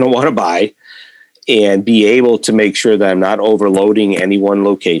customers are going to want to buy and be able to make sure that I'm not overloading any one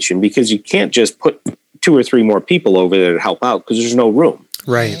location, because you can't just put 2 or 3 more people over there to help out because there's no room.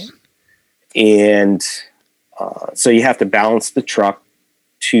 Right. And so you have to balance the truck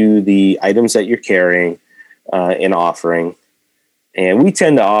to the items that you're carrying and offering. And we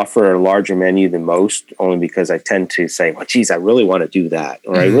tend to offer a larger menu than most, only because I tend to say, well, geez, I really want to do that.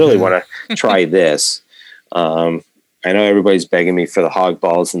 Or I really want to try this. I know everybody's begging me for the hog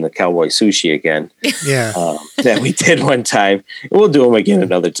balls and the cowboy sushi again. Yeah. That we did one time. We'll do them again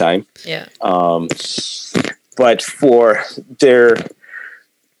another time. Yeah. But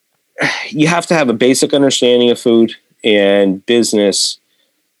you have to have a basic understanding of food and business.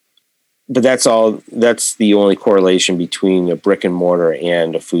 But that's the only correlation between a brick and mortar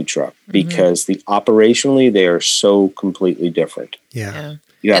and a food truck, because operationally they are so completely different. Yeah.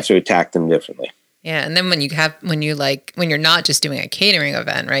 You have to attack them differently. Yeah, and then when you're not just doing a catering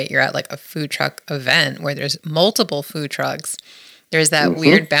event, right? You're at like a food truck event where there's multiple food trucks. There's that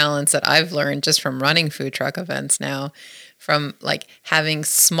weird balance that I've learned just from running food truck events now, from like having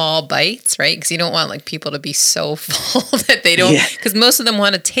small bites, right? Because you don't want like people to be so full that they don't, because most of them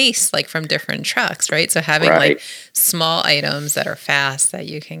want to taste like from different trucks, right? So having like small items that are fast that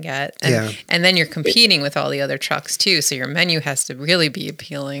you can get. And then you're competing with all the other trucks too. So your menu has to really be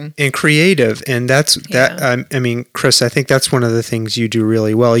appealing. And creative. And that's that. I mean, Chris, I think that's one of the things you do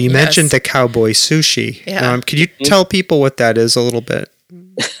really well. You mentioned the cowboy sushi. Yeah. Could you tell people what that is a little bit?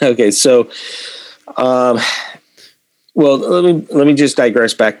 Okay. So, well, let me just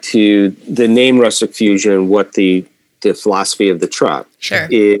digress back to the name Rustic Fusion and what the philosophy of the truck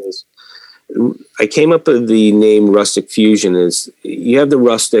is. I came up with the name Rustic Fusion is you have the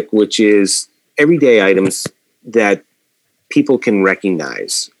rustic, which is everyday items that people can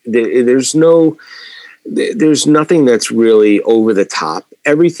recognize. There's nothing that's really over the top.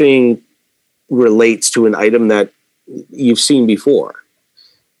 Everything relates to an item that you've seen before.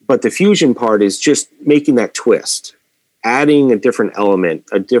 But the fusion part is just making that twist, adding a different element,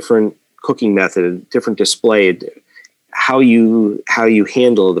 a different cooking method, a different display, how you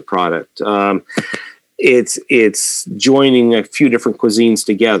handle the product. It's joining a few different cuisines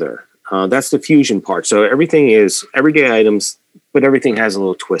together. That's the fusion part. So everything is everyday items, but everything has a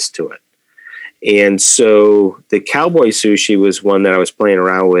little twist to it. And so the cowboy sushi was one that I was playing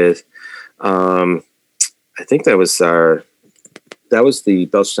around with. I think that was the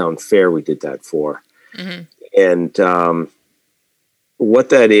Belchtown Fair we did that for. Mm-hmm. And what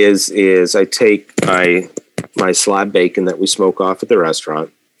that is I take my slab bacon that we smoke off at the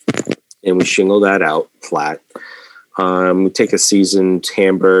restaurant and we shingle that out flat. We take a seasoned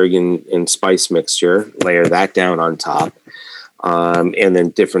hamburg and spice mixture, layer that down on top, and then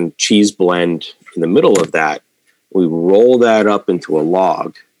different cheese blend in the middle of that. We roll that up into a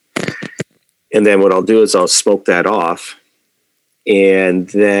log. And then what I'll do is I'll smoke that off. And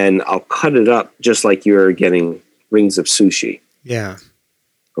then I'll cut it up just like you're getting rings of sushi. Yeah.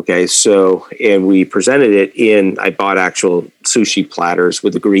 Okay. So, and we presented it I bought actual sushi platters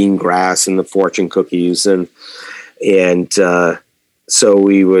with the green grass and the fortune cookies. And so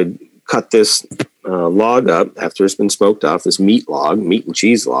we would cut this log up after it's been smoked off, this meat and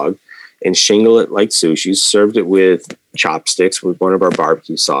cheese log, and shingle it like sushi, served it with chopsticks with one of our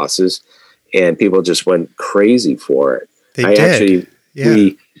barbecue sauces. And people just went crazy for it.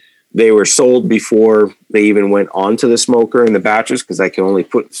 They were sold before they even went onto the smoker in the batches because I can only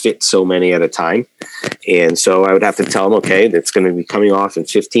fit so many at a time. And so I would have to tell them, okay, that's going to be coming off in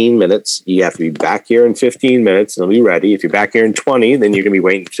 15 minutes. You have to be back here in 15 minutes and it'll be ready. If you're back here in 20, then you're going to be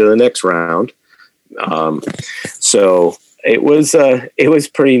waiting for the next round. So it was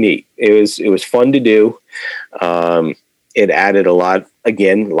pretty neat. It was fun to do. It added a lot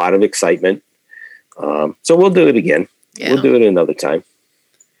of excitement. So we'll do it again. Yeah. We'll do it another time.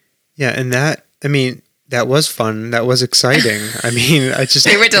 Yeah. And that was fun. That was exciting.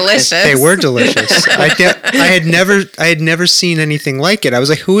 They were delicious. They were delicious. I had never seen anything like it. I was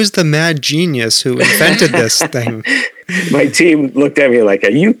like, who is the mad genius who invented this thing? My team looked at me like,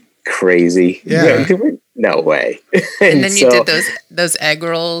 are you crazy? Yeah. No way. And then you did those egg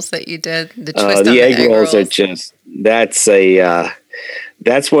rolls that you did. The twist on the egg rolls are just, that's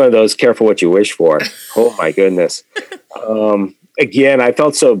one of those careful what you wish for. Oh my goodness. Again, I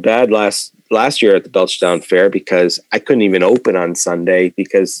felt so bad last year at the Belchtown Fair because I couldn't even open on Sunday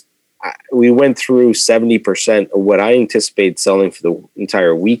because we went through 70% of what I anticipated selling for the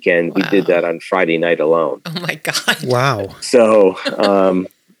entire weekend. Wow. We did that on Friday night alone. Oh my God. Wow. So,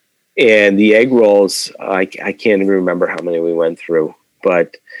 and the egg rolls, I can't even remember how many we went through,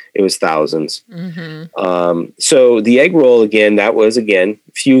 but it was thousands. Mm-hmm. So the egg roll, that was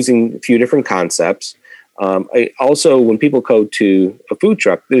fusing a few different concepts. Also, when people go to a food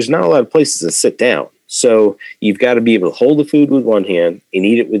truck, there's not a lot of places to sit down. So you've got to be able to hold the food with one hand and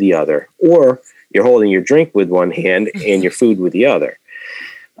eat it with the other, or you're holding your drink with one hand and your food with the other.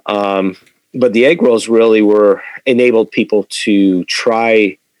 But the egg rolls really enabled people to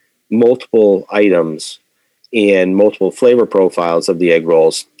try multiple items and multiple flavor profiles of the egg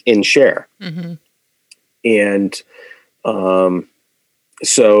rolls and share. Mm-hmm. And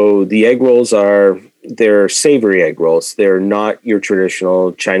so the egg rolls they're savory egg rolls. They're not your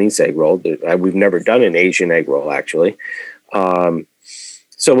traditional Chinese egg roll. We've never done an Asian egg roll, actually. So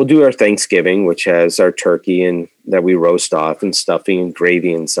we'll do our Thanksgiving, which has our turkey and that we roast off and stuffing and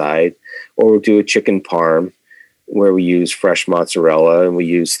gravy inside. Or we'll do a chicken parm where we use fresh mozzarella, and we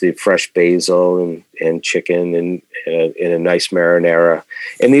use the fresh basil and chicken and in a nice marinara.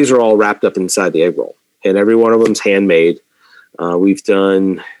 And these are all wrapped up inside the egg roll. And every one of them's handmade. We've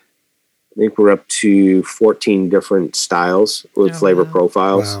done, I think we're up to 14 different styles with flavor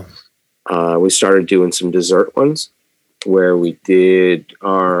profiles. Wow. We started doing some dessert ones where we did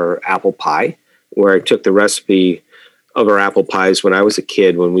our apple pie, where I took the recipe of our apple pies when I was a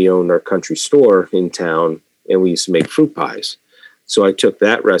kid, when we owned our country store in town, and we used to make fruit pies. So I took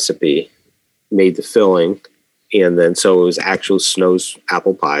that recipe, made the filling, and then so it was actual Snow's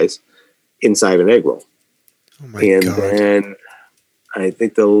apple pies inside an egg roll. Oh my God. Then I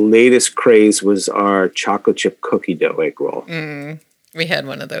think the latest craze was our chocolate chip cookie dough egg roll. We had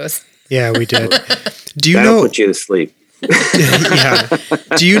one of those. Yeah, we did. Do you That'll know? Put you to sleep. Yeah.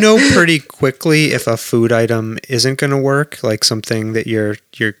 Do you know pretty quickly if a food item isn't going to work, like something that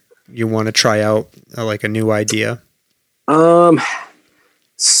you want to try out, like a new idea?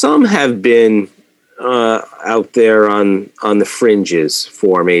 Some have been out there on the fringes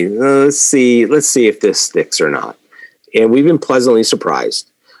for me. Let's see if this sticks or not. And we've been pleasantly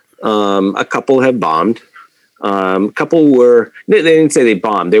surprised. A couple have bombed. A couple they didn't say they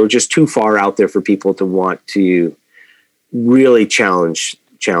bombed. They were just too far out there for people to want to really challenge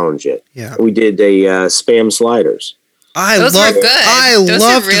it. Yeah. We did a spam sliders. Those were good. I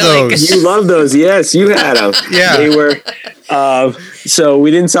loved really those. You love those. Yes, you had them. Yeah. They were, so we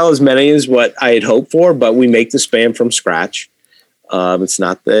didn't sell as many as what I had hoped for, but we make the spam from scratch. It's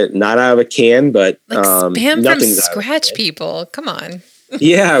not out of a can, but spam from scratch, people. Come on.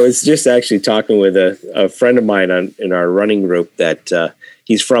 Yeah, I was just actually talking with a friend of mine in our running group that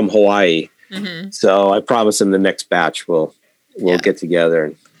he's from Hawaii. Mm-hmm. So I promised him the next batch we'll get together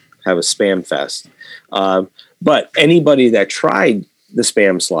and have a spam fest. But anybody that tried the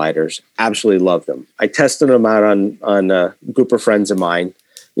spam sliders absolutely loved them. I tested them out on a group of friends of mine.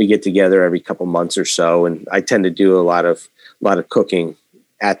 We get together every couple months or so, and I tend to do a lot of cooking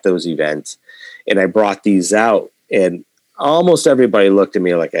at those events. And I brought these out, and almost everybody looked at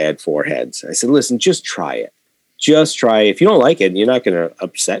me like I had four heads. I said, listen, just try it. Just try it. If you don't like it, you're not going to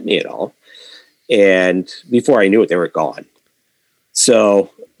upset me at all. And before I knew it, they were gone. So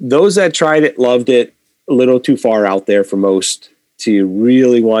those that tried it loved it. A little too far out there for most to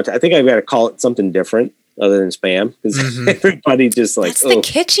really want to. I think I've got to call it something different other than spam, because everybody just like, that's the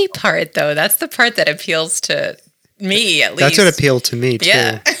kitschy part, though. That's the part that appeals to me, at least. That's what appealed to me, too.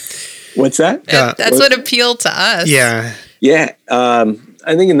 Yeah. What's that? That's what appealed to us. Yeah. Yeah. I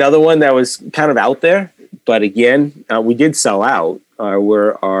think another one that was kind of out there, but again, we did sell out,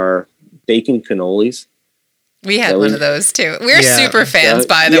 were our bacon cannolis. We had one of those too. We're super fans,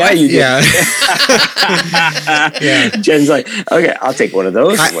 by the way. You did. Yeah. Yeah. Jen's like, okay, I'll take one of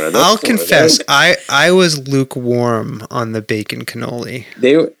those. I'll confess, I was lukewarm on the bacon cannoli.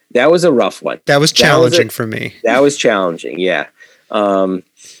 That was a rough one. That was challenging for me. That was challenging, yeah. So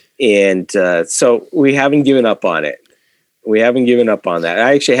we haven't given up on it. We haven't given up on that.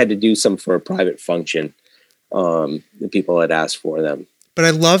 I actually had to do some for a private function. The people had asked for them. But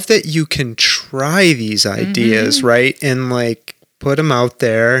I love that you can try these ideas, right? And like put them out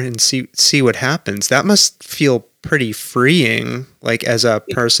there and see what happens. That must feel pretty freeing, like as a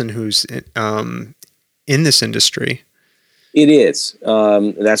person who's in this industry. It is.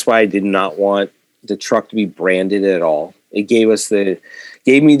 That's why I did not want the truck to be branded at all. It gave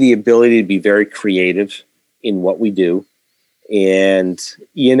me the ability to be very creative in what we do. And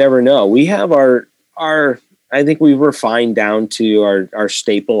you never know. We have our I think we've refined down to our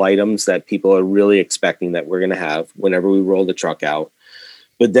staple items that people are really expecting that we're going to have whenever we roll the truck out.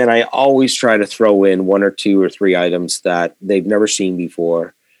 But then I always try to throw in one or two or three items that they've never seen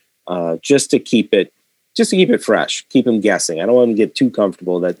before, just to keep it fresh, keep them guessing. I don't want them to get too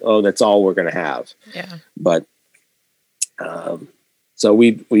comfortable that, that's all we're going to have. Yeah. But so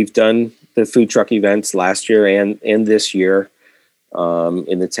we've done the food truck events last year and this year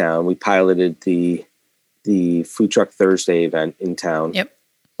in the town. We piloted the Food Truck Thursday event in town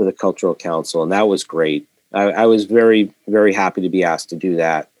for the Cultural Council, and that was great. I was very, very happy to be asked to do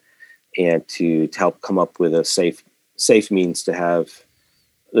that and to help come up with a safe means to have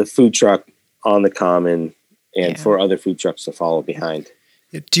the food truck on the common and for other food trucks to follow behind.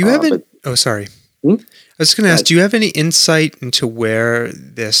 Do you have sorry. I was going to ask, do you have any insight into where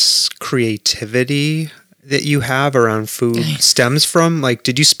this creativity that you have around food stems from? Like,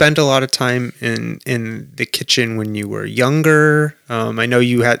 did you spend a lot of time in the kitchen when you were younger? I know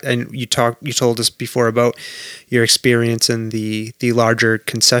you had, and you told us before about your experience in the larger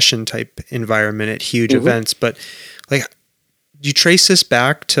concession type environment at huge events, but like, do you trace this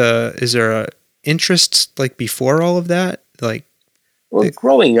back to, is there interests like before all of that? Like, well,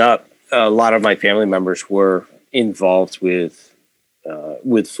 growing up, a lot of my family members were involved with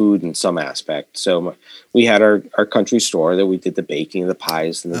food in some aspect. So we had our country store that we did the baking, the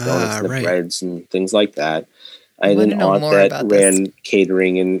pies, and the donuts, and the breads, and things like that. I had an aunt that ran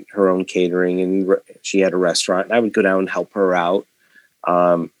catering and her own catering, and she had a restaurant. And I would go down and help her out.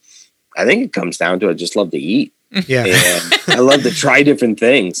 I think it comes down to I just love to eat. Yeah, and I love to try different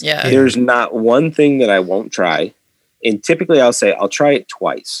things. Yeah, there's not one thing that I won't try, and typically I'll say I'll try it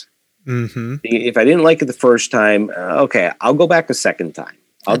twice. Mm-hmm. If I didn't like it the first time, okay, I'll go back a second time.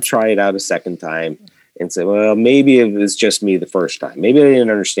 I'll try it out a second time and say, well, maybe it was just me the first time. Maybe I didn't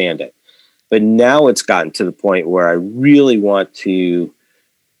understand it. But now it's gotten to the point where I really want to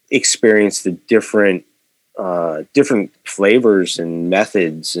experience the different flavors and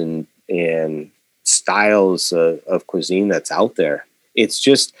methods and styles of cuisine that's out there. It's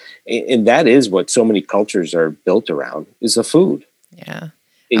just, and that is what so many cultures are built around, is the food. Yeah.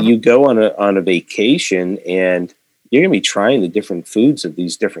 You go on a vacation and you're going to be trying the different foods of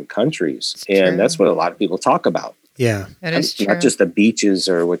these different countries. And that's what a lot of people talk about. Yeah. That is true. Not just the beaches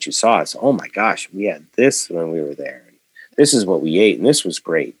or what you saw. It's, oh my gosh, we had this when we were there. This is what we ate and this was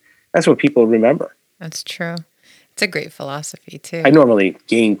great. That's what people remember. That's true. It's a great philosophy too. I normally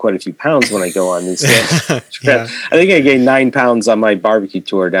gain quite a few pounds when I go on these trips. Yeah. I think I gained 9 pounds on my barbecue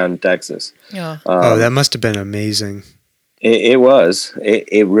tour down in Texas. Yeah. That must have been amazing. It was.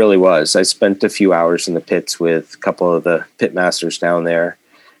 It really was. I spent a few hours in the pits with a couple of the pit masters down there.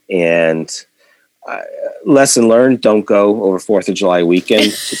 And lesson learned, don't go over 4th of July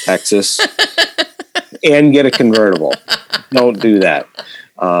weekend to Texas and get a convertible. Don't do that.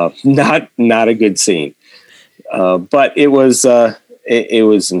 Not a good scene. But it was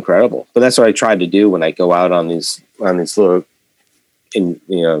incredible. But that's what I tried to do when I go out on these little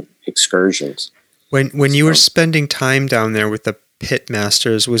excursions. When you were spending time down there with the pit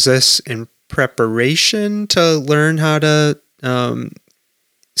masters, was this in preparation to learn how to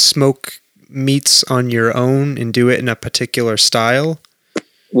smoke meats on your own and do it in a particular style?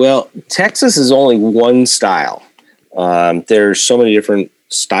 Well, Texas is only one style. There's so many different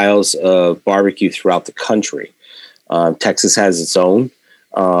styles of barbecue throughout the country. Texas has its own,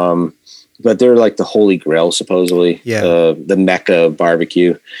 but they're like the holy grail, supposedly. Yeah. The Mecca of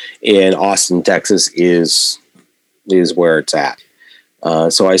barbecue. And Austin, Texas is where it's at.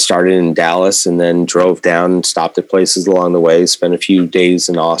 So I started in Dallas and then drove down and stopped at places along the way, spent a few days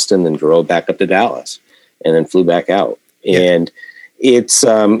in Austin, then drove back up to Dallas and then flew back out. Yeah. And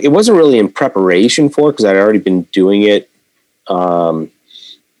it wasn't really in preparation for it because I'd already been doing it for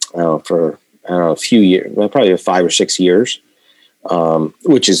a few years, probably 5 or 6 years,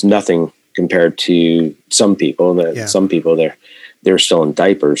 which is nothing compared to some people. Some people they're still in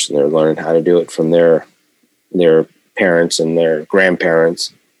diapers and they're learning how to do it from their parents and their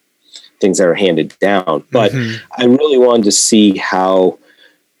grandparents, things that are handed down. But I really wanted to see how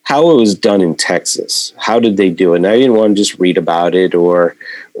it was done in Texas. How did they do it? And I didn't want to just read about it or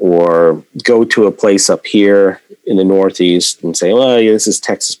go to a place up here in the Northeast and say, well, yeah, this is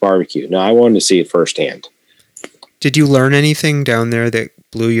Texas barbecue. No, I wanted to see it firsthand. Did you learn anything down there that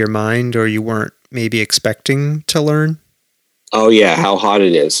blew your mind or you weren't maybe expecting to learn? Oh yeah, how hot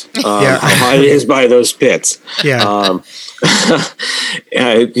it is. How hot it is by those pits. Yeah.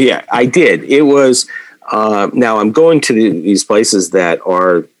 Yeah, I did. It was, now I'm going to these places that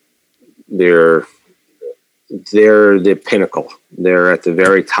are, they're the pinnacle. They're at the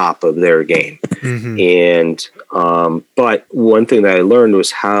very top of their game. And, but one thing that I learned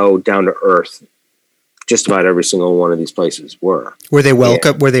was how down to earth just about every single one of these places were. Were they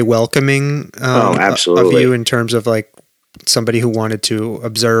welcoming absolutely. of you in terms of like somebody who wanted to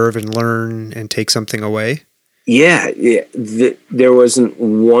observe and learn and take something away? Yeah. There wasn't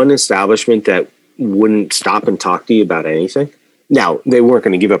one establishment that wouldn't stop and talk to you about anything. Now, they weren't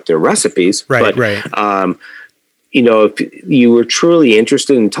going to give up their recipes. Right. If you were truly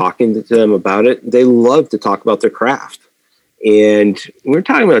interested in talking to them about it, they love to talk about their craft. And we're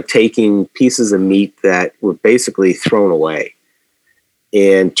talking about taking pieces of meat that were basically thrown away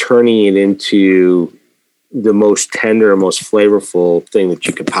and turning it into the most tender, most flavorful thing that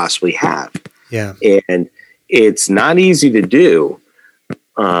you could possibly have. Yeah. And it's not easy to do.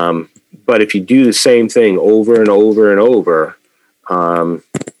 But if you do the same thing over and over and over,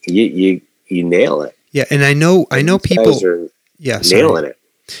 you nail it. Yeah. And I know people are nailing it.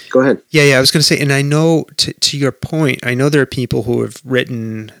 Go ahead. Yeah. I was going to say, and I know to your point, I know there are people who have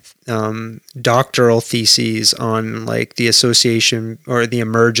written doctoral theses on like the association or the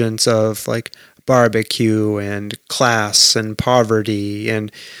emergence of like barbecue and class and poverty.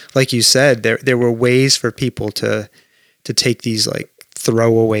 And like you said, there were ways for people to take these like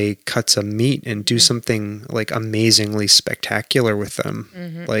throwaway cuts of meat and do something like amazingly spectacular with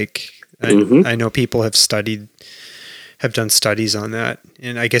them. Like I know people have done studies on that,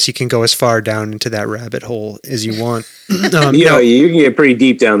 and I guess you can go as far down into that rabbit hole as you want. You can get pretty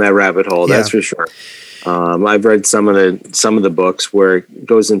deep down that rabbit hole. That's for sure. I've read some of the books where it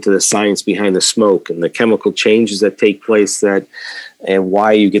goes into the science behind the smoke and the chemical changes that take place and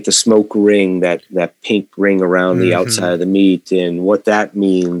why you get the smoke ring, that pink ring around the outside of the meat, and what that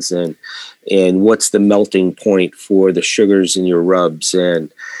means, and what's the melting point for the sugars in your rubs,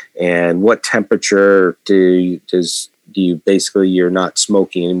 and what temperature do you basically, you're not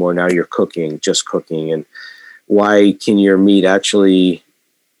smoking anymore. Now you're just cooking. And why can your meat actually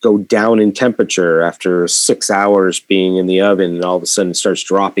go down in temperature after 6 hours being in the oven, and all of a sudden it starts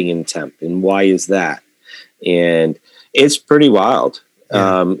dropping in temp? And why is that? And it's pretty wild.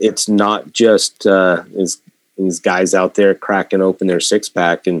 Yeah. It's not just these guys out there cracking open their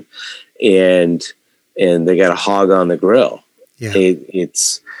 6-pack and they got a hog on the grill. Yeah.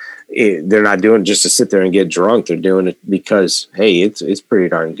 They're not doing it just to sit there and get drunk. They're doing it because, hey, it's pretty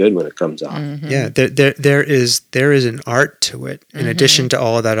darn good when it comes out. Yeah, there is an art to it in addition to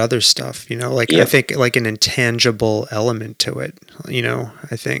all of that other stuff. I think like an intangible element to it.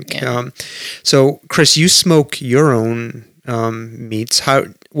 I think. Yeah. So, Chris, you smoke your own meats.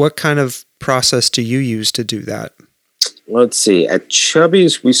 What kind of process do you use to do that? Let's see. At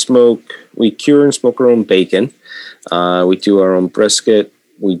Chubby's, we cure and smoke our own bacon. We do our own brisket.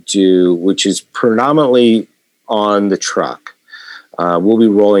 Which is predominantly on the truck. We'll be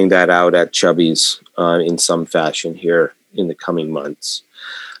rolling that out at Chubby's in some fashion here in the coming months.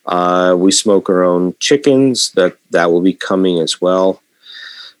 We smoke our own chickens. That will be coming as well.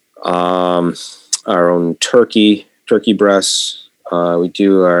 Our own turkey breasts. We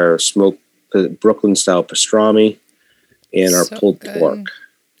do our smoked Brooklyn style pastrami and our pulled pork.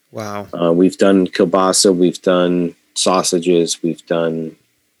 Wow. We've done kielbasa. We've done sausages. We've done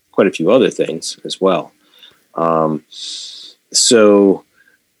quite a few other things as well. So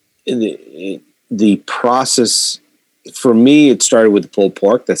the process for me, it started with the pulled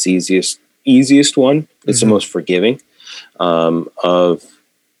pork. That's the easiest one. It's the most forgiving of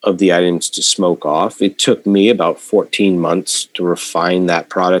the items to smoke off. It took me about 14 months to refine that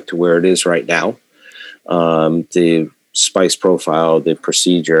product to where it is right now. The spice profile, the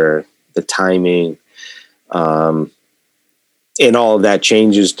procedure, the timing, and all of that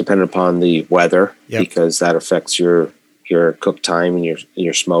changes depending upon the weather, because that affects your cook time and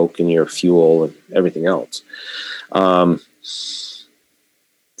your smoke and your fuel and everything else.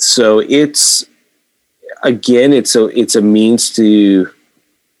 So it's a means to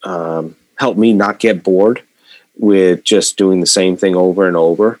help me not get bored with just doing the same thing over and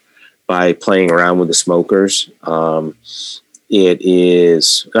over by playing around with the smokers. It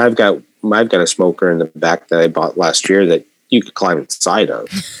is. I've got a smoker in the back that I bought last year that you could climb inside of.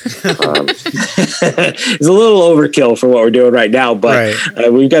 It's a little overkill for what we're doing right now, but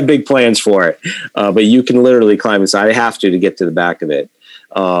we've got big plans for it. But you can literally climb inside. I have to get to the back of it.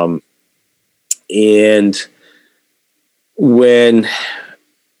 And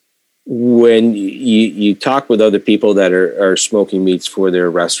when you talk with other people that are smoking meats for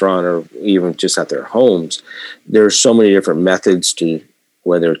their restaurant or even just at their homes, there's so many different methods to,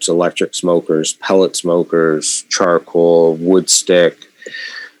 whether it's electric smokers, pellet smokers, charcoal, wood stick,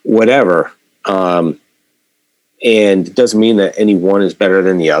 whatever. And it doesn't mean that any one is better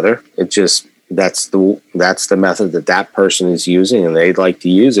than the other. It just, that's the method that person is using and they'd like to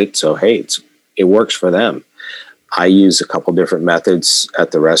use it. So, hey, it works for them. I use a couple different methods at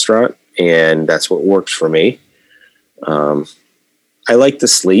the restaurant and that's what works for me. I like to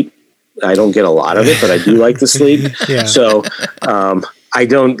sleep. I don't get a lot of it, but I do like to sleep. Yeah. So, I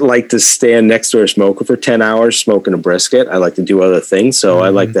don't like to stand next to a smoker for 10 hours smoking a brisket. I like to do other things. So I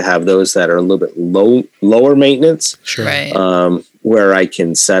like to have those that are a little bit lower maintenance, sure. Right. Where I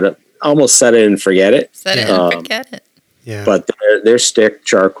can almost set it and forget it. Set it and forget it. Yeah. But they're stick,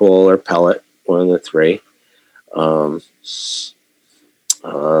 charcoal, or pellet, one of the three. Let's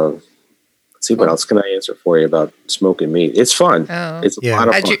see, what else can I answer for you about smoking meat? It's fun. Oh. It's a lot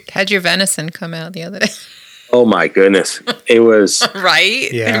of fun. How'd your venison come out the other day? Oh my goodness. It was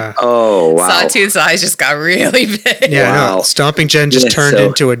right. Yeah. Oh wow. Sawtooth's eyes just got really big. Yeah. Wow. No, Stomping Jen just turned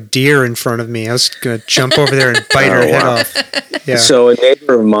into a deer in front of me. I was going to jump over there and bite her head off. Yeah. So a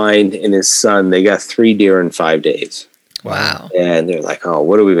neighbor of mine and his son, they got 3 deer in 5 days. Wow. And they're like, "Oh,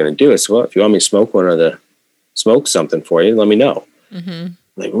 what are we going to do?" I said, "Well, if you want me to smoke something for you, let me know." Mm-hmm.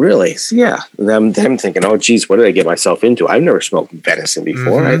 Like, really? So, yeah. And I'm thinking, oh, geez, what did I get myself into? I've never smoked venison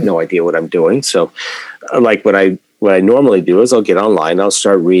before. I have no idea what I'm doing. So, like, what I normally do is I'll get online, I'll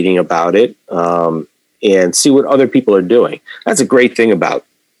start reading about it, and see what other people are doing. That's a great thing about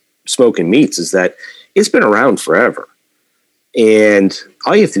smoking meats, is that it's been around forever. And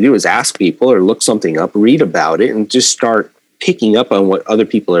all you have to do is ask people or look something up, read about it, and just start picking up on what other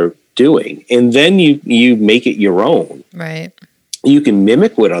people are doing. And then you make it your own. Right. You can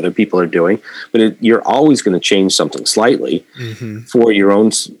mimic what other people are doing, but you're always going to change something slightly for your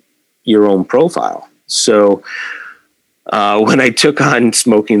own profile. So when I took on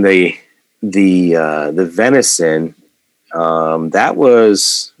smoking the venison, that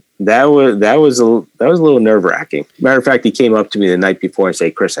was a little nerve-wracking. Matter of fact, he came up to me the night before and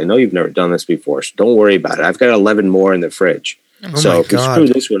said, "Chris, I know you've never done this before, so don't worry about it. I've got 11 more in the fridge. So if you screw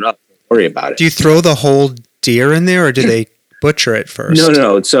this one up, don't worry about it." Do you throw the whole deer in there, or do they butcher it first?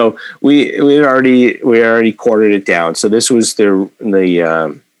 No. So we already quartered it down. So this was the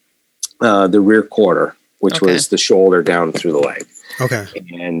rear quarter, which was the shoulder down through the leg. Okay.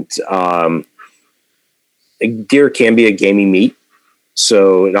 And deer can be a gamey meat.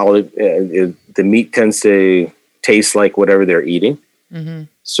 So the meat tends to taste like whatever they're eating. Mm-hmm.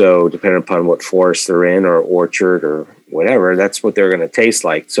 So depending upon what forest they're in or orchard or whatever, that's what they're going to taste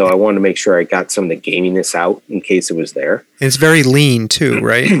like. So I wanted to make sure I got some of the gaminess out in case it was there. And it's very lean too,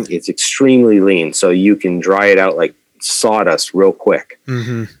 right? It's extremely lean. So you can dry it out like sawdust real quick,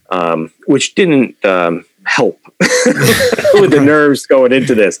 which didn't help with the nerves going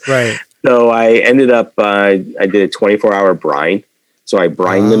into this. Right. So I ended up, I did a 24-hour brine. So I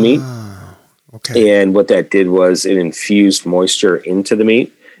brined the meat. Okay. And what that did was it infused moisture into the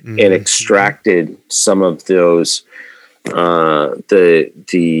meat and extracted some of those,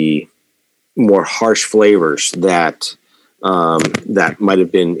 the more harsh flavors that might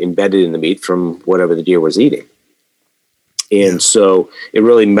have been embedded in the meat from whatever the deer was eating. And so it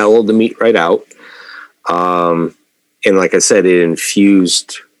really mellowed the meat right out. And like I said, it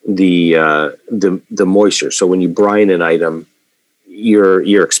infused the moisture. So when you brine an item,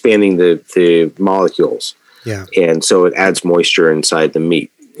 you're expanding the molecules. Yeah. And so it adds moisture inside the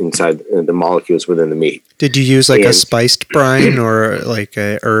meat, inside the molecules within the meat. Did you use like a spiced brine or like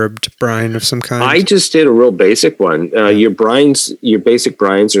a herbed brine of some kind? I just did a real basic one. Your basic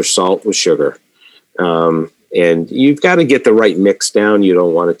brines are salt with sugar. And you've got to get the right mix down. You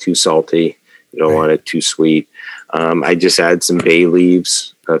don't want it too salty. You don't want it too sweet. I just add some bay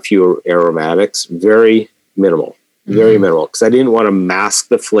leaves, a few aromatics, very minimal, because I didn't want to mask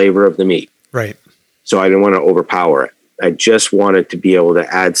the flavor of the meat. Right. So I didn't want to overpower it. I just wanted to be able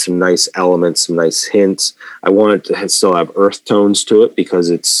to add some nice elements, some nice hints. I wanted to still have earth tones to it because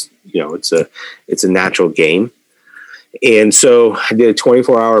it's a natural game. And so I did a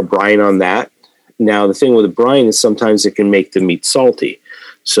 24-hour brine on that. Now, the thing with a brine is sometimes it can make the meat salty.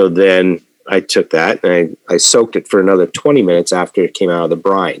 So then I took that and I soaked it for another 20 minutes after it came out of the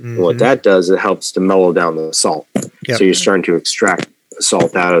brine. And what that does, it helps to mellow down the salt. Yep. So you're starting to extract the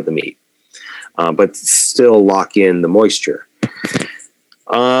salt out of the meat, but still lock in the moisture.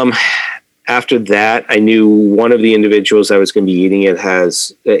 After that, I knew one of the individuals I was going to be eating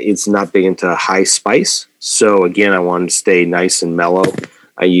it's not big into high spice. So again, I wanted to stay nice and mellow.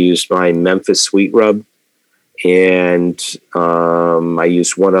 I used my Memphis sweet rub, and I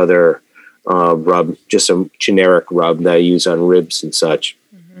used one other rub, just a generic rub that I use on ribs and such.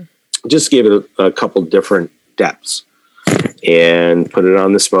 Just give it a couple different depths and put it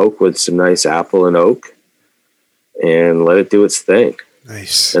on the smoke with some nice apple and oak and let it do its thing.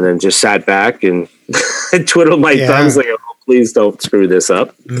 Nice. And then just sat back and twiddled my thumbs like, oh, please don't screw this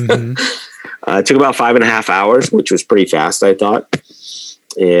up. It took about 5.5 hours, which was pretty fast, I thought.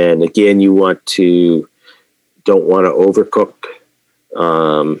 And again, don't want to overcook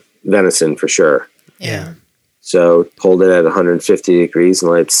venison for sure. Yeah. So pulled it at 150 degrees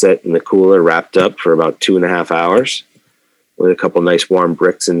and let it sit in the cooler, wrapped up for about 2.5 hours with a couple nice warm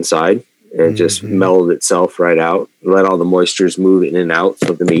bricks inside, and just mellowed itself right out. Let all the moistures move in and out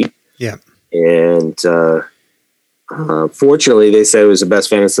of the meat. Yeah. And fortunately, they said it was the best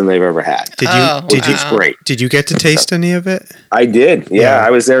venison they've ever had. Which is great. Did you get to taste any of it? I did. Yeah,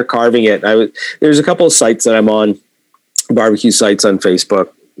 I was there carving it. There's a couple of sites that I'm on, barbecue sites on Facebook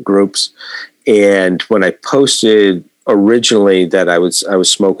groups, and when I posted originally that I was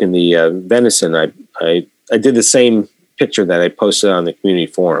smoking the venison, I did the same picture that I posted on the community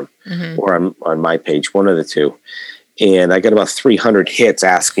forum or on my page, one of the two. And I got about 300 hits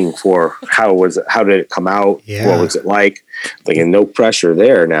asking for how did it come out? Yeah. What was it like? Thinking, no pressure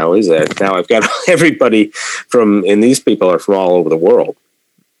there now, is it? Now I've got everybody and these people are from all over the world.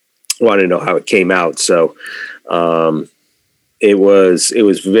 wanted to know how it came out. So it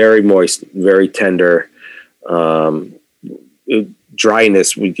was very moist, very tender.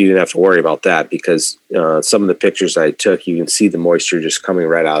 Dryness, we didn't have to worry about that because some of the pictures I took, you can see the moisture just coming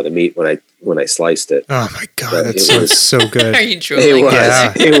right out of the meat when I sliced it. Oh my God, that sounds so good. Are you drooling?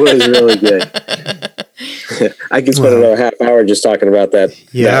 It was really good. I could spend another half hour just talking about that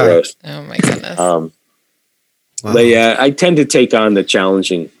roast. Oh my goodness. But yeah, I tend to take on the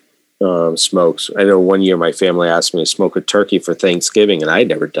challenging smokes. I know one year my family asked me to smoke a turkey for Thanksgiving, and I'd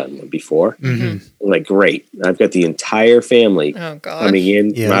never done one before. I'm like, great. I've got the entire family coming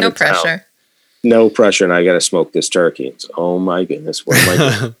in. Yeah. No pressure. Town. No pressure, and I got to smoke this turkey. It's, oh my goodness, what am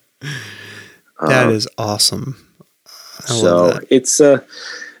I doing? That is awesome. I love that. It's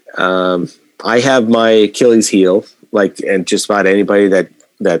I have my Achilles heel, and just about anybody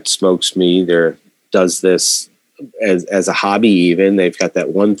that smokes meat or does this as a hobby, even they've got that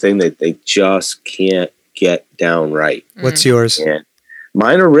one thing that they just can't get down right. What's yours? And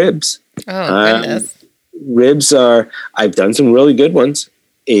mine are ribs. Oh goodness. Ribs I've done some really good ones.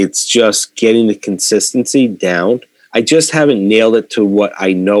 It's just getting the consistency down. I just haven't nailed it to what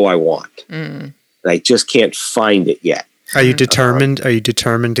I know I want. I just can't find it yet. Are you determined? Are you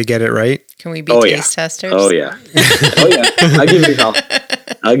determined to get it right? Can we be taste testers? Oh yeah. Oh yeah. I'll give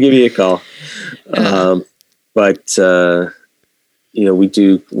you a call. But we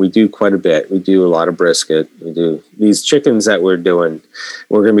do quite a bit. We do a lot of brisket. We do these chickens that we're doing.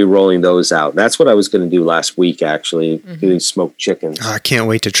 We're going to be rolling those out. That's what I was going to do last week, actually, doing smoked chickens. Oh, I can't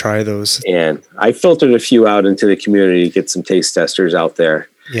wait to try those. And I filtered a few out into the community to get some taste testers out there.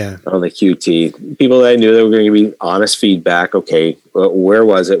 Yeah. On the QT, people that I knew that were going to be honest feedback. Okay, well, where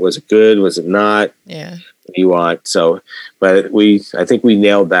was it? Was it good? Was it not? Yeah. What do you want? So, but I think we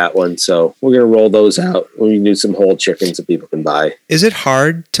nailed that one. So we're going to roll those out. We're going to do some whole chickens that people can buy. Is it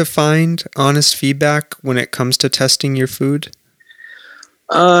hard to find honest feedback when it comes to testing your food?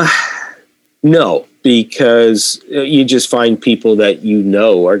 No, because you just find people that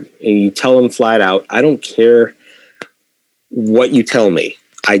and you tell them flat out, I don't care what you tell me.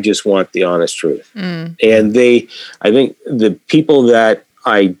 I just want the honest truth. And I think the people that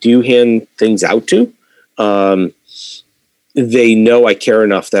I do hand things out to, they know I care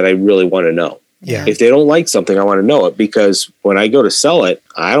enough that I really want to know. Yeah. If they don't like something, I want to know it, because when I go to sell it,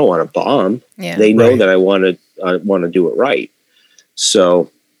 I don't want to bomb. Yeah. They know that I want to do it right.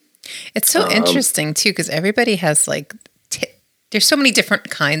 So it's so interesting too, because everybody has there's so many different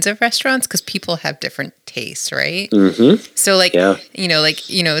kinds of restaurants because people have different tastes, right? Mm-hmm. So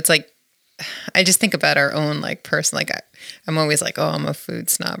it's like, I just think about our own person. I'm always like, oh, I'm a food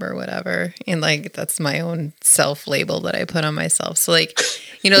snob or whatever. And that's my own self-label that I put on myself. So do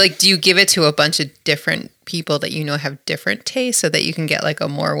you give it to a bunch of different people that have different tastes so that you can get a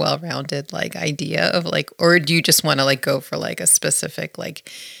more well-rounded idea of or do you just want to go for a specific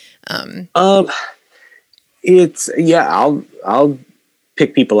It's I'll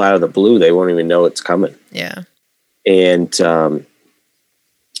pick people out of the blue. They won't even know it's coming. Yeah. And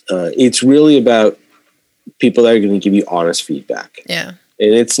it's really about people that are going to give you honest feedback. Yeah.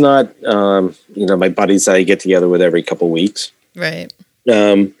 And it's not my buddies that I get together with every couple of weeks. Right.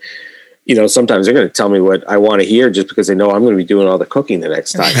 Sometimes they're going to tell me what I want to hear just because they know I'm going to be doing all the cooking the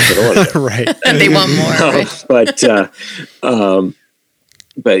next time. Right. And they want more. Right?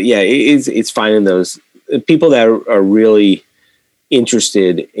 But yeah, it's finding those people that are really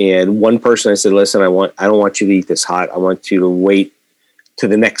interested. And one person I said, listen, I don't want you to eat this hot. I want you to wait to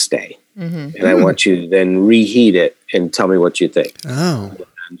the next day. Mm-hmm. And I want you to then reheat it and tell me what you think. Oh.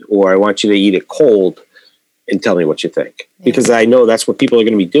 Or I want you to eat it cold and tell me what you think. Yeah. Because I know that's what people are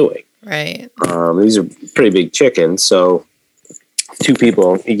going to be doing. Right. These are pretty big chickens. So you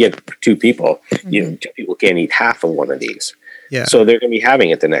get two people, mm-hmm. Two people can't eat half of one of these. Yeah. So they're going to be having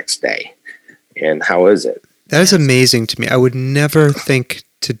it the next day. And how is it? That is amazing to me. I would never think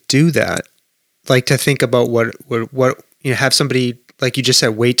to do that. To think about what have somebody, like you just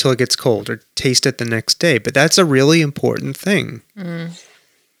said, wait till it gets cold or taste it the next day. But that's a really important thing. Mm.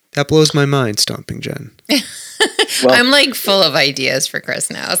 That blows my mind, Stomping Jen. Well, I'm full of ideas for Chris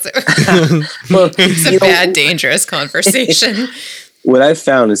now. So. It's a bad, dangerous conversation. What I've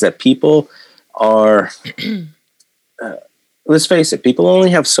found is that people are... let's face it, people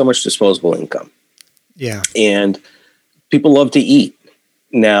only have so much disposable income. Yeah. And people love to eat.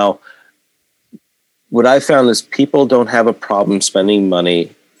 Now, what I found is people don't have a problem spending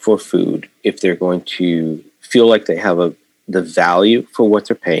money for food if they're going to feel like they have the value for what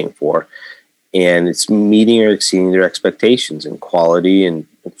they're paying for, and it's meeting or exceeding their expectations in quality and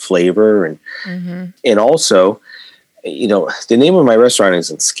flavor. And, mm-hmm. and also, the name of my restaurant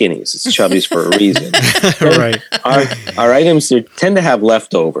isn't Skinny's. It's Chubby's for a reason. Right. Our items tend to have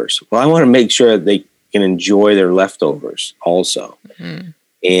leftovers. Well, I want to make sure that they can enjoy their leftovers also. Mm-hmm.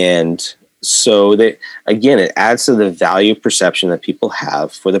 And so that, again, it adds to the value perception that people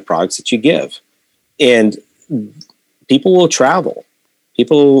have for the products that you give. And people will travel.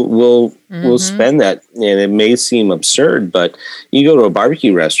 People will spend that, and it may seem absurd, but you go to a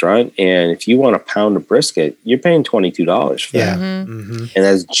barbecue restaurant, and if you want a pound of brisket, you're paying $22 for that, and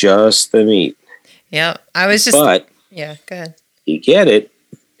that's just the meat. Yeah, I was just. But go ahead. You get it,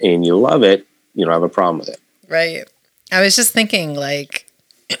 and you love it. You don't have a problem with it, right? I was just thinking, like,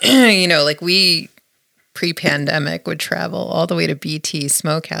 like we pre-pandemic would travel all the way to BT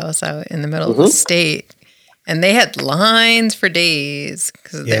Smokehouse out in the middle of the state. And they had lines for days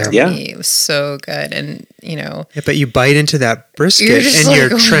because their meat was so good. And, Yeah, but you bite into that brisket and you're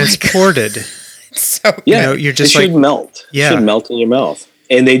transported. It's so good. You're just it should melt. Yeah. It should melt in your mouth.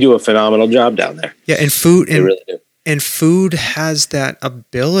 And they do a phenomenal job down there. Yeah, and food. They really do. And food has that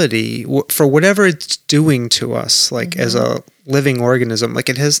ability for whatever it's doing to us, like as a living organism, like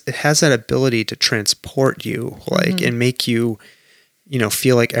it has that ability to transport you, like, and make you,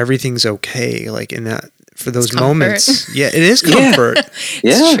 feel like everything's okay. Like in that, for those moments. Yeah, it is comfort.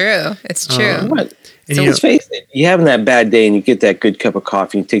 It's true. It's true. And so let's face it, you having that bad day and you get that good cup of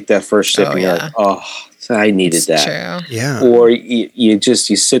coffee and take that first sip and you're like, I needed that. True. Yeah. Or you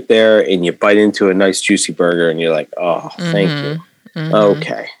sit there and you bite into a nice juicy burger and you're like, thank you.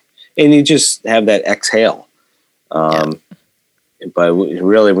 Okay. And you just have that exhale. But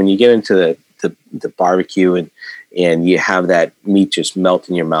really when you get into the barbecue and you have that meat just melt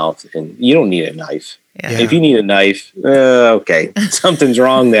in your mouth and you don't need a knife. Yeah. If you need a knife, okay, something's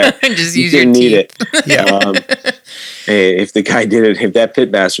wrong there. Just use your teeth. Need it. Yeah. If the guy did it, if that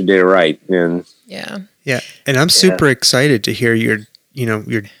pitmaster did it right, then yeah. And I'm super excited to hear you're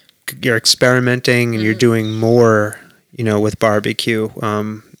experimenting and you're doing more, with barbecue.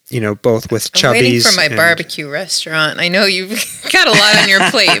 Both with Chubby's. I'm waiting for my barbecue restaurant. I know you've got a lot on your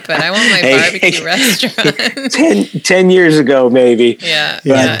plate, but I want my barbecue restaurant. 10 years ago, maybe. Yeah.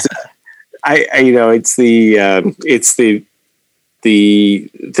 But it's the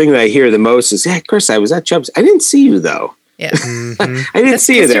thing that I hear the most is, Chris, I was at Chubby's. I didn't see you though. Yeah. I didn't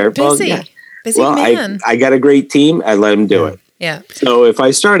see you there. Busy. Busy man. I got a great team. I let them do it. Yeah. So if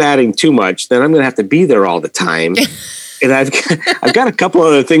I start adding too much, then I'm going to have to be there all the time. And I've got a couple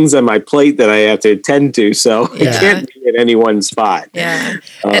other things on my plate that I have to attend to, so I can't be at any one spot. Yeah,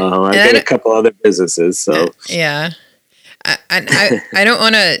 I've got a couple other businesses. So I don't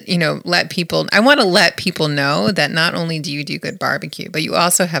want to let people. I want to let people know that not only do you do good barbecue, but you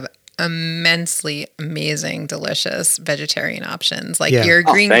also have immensely amazing, delicious vegetarian options, like your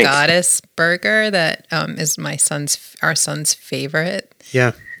Green Goddess burger that is our son's favorite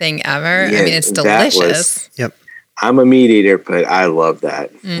thing ever. I mean, it's delicious. I'm a meat eater, but I love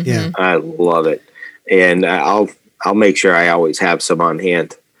that. Yeah, I love it, and I'll make sure I always have some on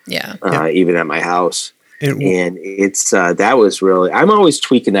hand. Even at my house. And it's that was really. I'm always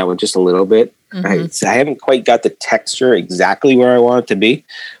tweaking that one just a little bit. I haven't quite got the texture exactly where I want it to be,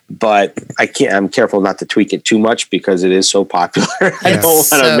 but I'm careful not to tweak it too much because it is so popular. I don't want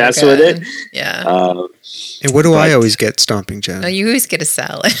to mess with it. Yeah. And what do I always get, Stomping Jen? Oh, you always get a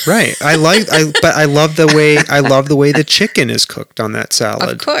salad. Right. But I love the way the chicken is cooked on that salad.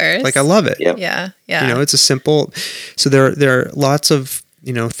 Of course. Like I love it. Yep. Yeah. It's a simple. So there are lots of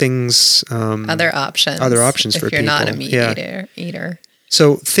things. Other options for people. If you're not a meat eater.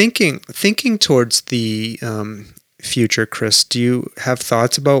 So thinking towards the future, Chris, do you have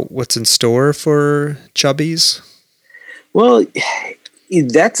thoughts about what's in store for Chubby's? Well,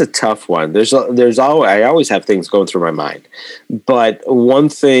 that's a tough one. There's always, I always have things going through my mind, but one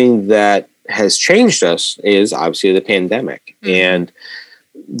thing that has changed us is obviously the pandemic. And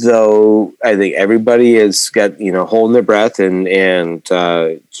though I think everybody has got, holding their breath and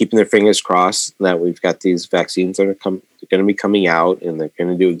keeping their fingers crossed that we've got these vaccines that are going to be coming out and they're going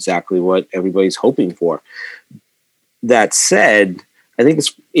to do exactly what everybody's hoping for. That said, I think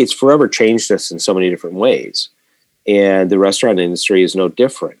it's forever changed us in so many different ways. And the restaurant industry is no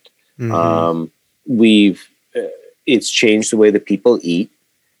different. It's changed the way that people eat.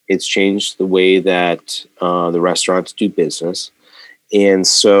 It's changed the way that the restaurants do business. And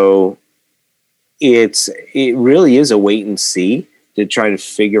so it really is a wait and see to try to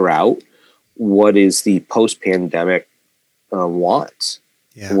figure out what is the post-pandemic wants.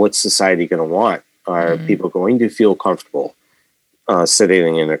 Yeah. What's society going to want? Are people going to feel comfortable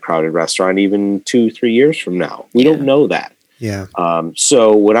sitting in a crowded restaurant even 2-3 years from now? We don't know that. Yeah.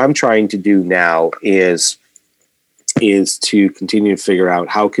 So what I'm trying to do now is is to continue to figure out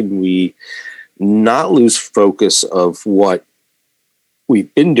how can we not lose focus of what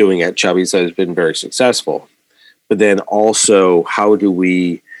we've been doing at Chubby's that has been very successful, but then also how do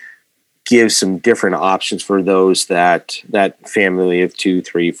we give some different options for those that family of 2,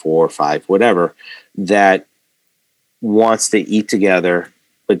 3, 4, 5, whatever, that wants to eat together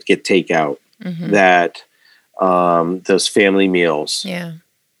but get takeout. That those family meals,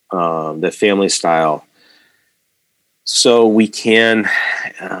 the family style, so we can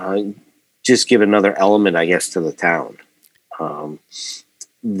just give another element, I guess, to the town.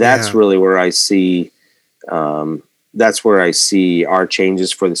 That's really where I see. That's where I see our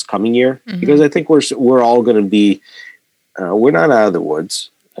changes for this coming year, because I think we're all going to be. We're not out of the woods.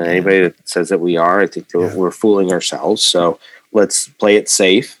 Anybody that says that we are, I think we're fooling ourselves. So let's play it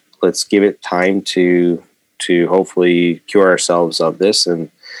safe. Let's give it time to hopefully cure ourselves of this. And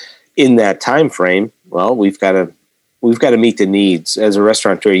in that time frame, well, we've got to meet the needs as a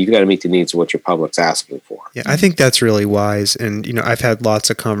restaurateur. You've got to meet the needs of what your public's asking for. Yeah, I think that's really wise. And, I've had lots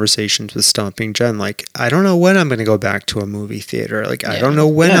of conversations with Stomping Jen. Like, I don't know when I'm going to go back to a movie theater. Like, I don't know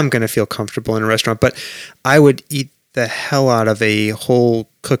when I'm going to feel comfortable in a restaurant, but I would eat the hell out of a whole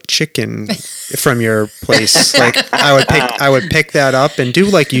cooked chicken from your place. Like, I would pick that up and do,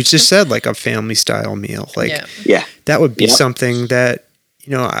 like you just said, like a family style meal. Like, that would be something that,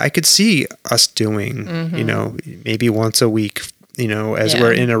 I could see us doing, maybe once a week, as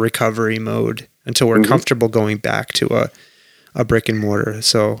we're in a recovery mode until we're comfortable going back to a brick and mortar.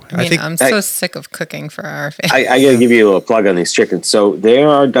 So I think I'm so sick of cooking for our family. I got to give you a plug on these chickens. So they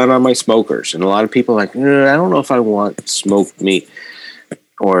are done on my smokers, and a lot of people are like, I don't know if I want smoked meat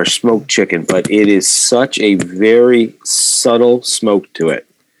or smoked chicken, but it is such a very subtle smoke to it.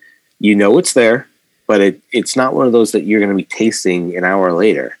 It's there, but it's not one of those that you're going to be tasting an hour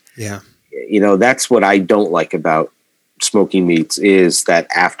later. Yeah. That's what I don't like about smoking meats is that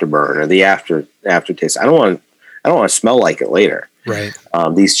afterburn or the aftertaste. I don't want to smell like it later. Right.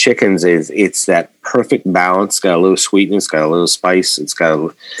 These chickens it's that perfect balance. Got a little sweetness, got a little spice.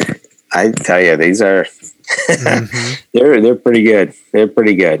 I tell you, these are, they're pretty good. They're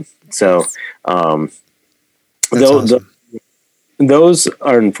pretty good. So, those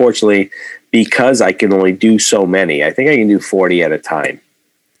are unfortunately, because I can only do so many, I think I can do 40 at a time.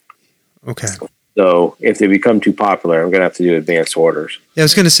 Okay. So if they become too popular, I'm going to have to do advanced orders. Yeah, I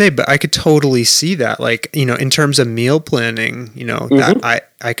was going to say, but I could totally see that. Like, in terms of meal planning, that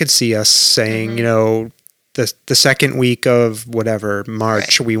I could see us saying, the second week of whatever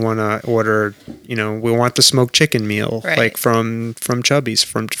March, we want to order, we want the smoked chicken meal, like from Chubby's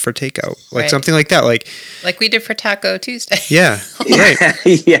for takeout, like something like that. Like we did for Taco Tuesday. Yeah. Right.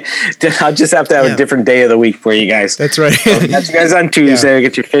 Yeah. I'll just have to have a different day of the week for you guys. That's right. I'll catch you guys on Tuesday.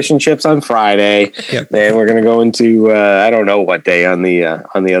 Get your fish and chips on Friday. Yep. Then we're going to go into, I don't know what day on the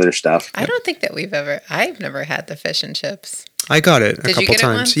other stuff. I don't think that I've never had the fish and chips. I got it a couple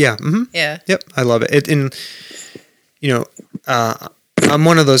times. Yeah. Mm-hmm. Yeah. Yep. I love it. I'm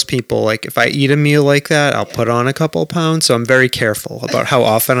one of those people, like if I eat a meal like that, I'll put on a couple of pounds. So I'm very careful about how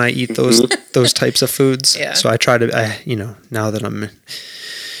often I eat those types of foods. Yeah. So I try to, now that I'm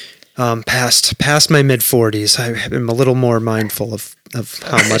past my mid 40s, I'm a little more mindful of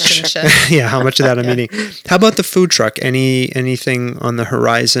how much, how much of that I'm eating. How about the food truck? Anything on the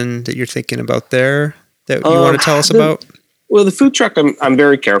horizon that you're thinking about there that you want to tell us about? Well, the food truck, I'm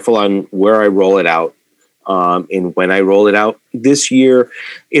very careful on where I roll it out and when I roll it out. This year,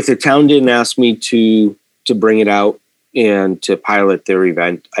 if the town didn't ask me to bring it out and to pilot their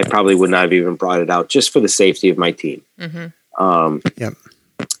event, I probably would not have even brought it out just for the safety of my team. But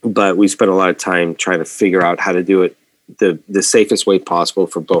we spent a lot of time trying to figure out how to do it the safest way possible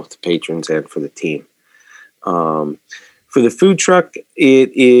for both the patrons and for the team. For the food truck,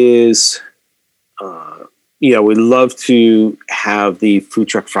 it is... we'd love to have the Food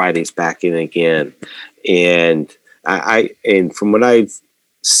Truck Fridays back in again. And and from what I've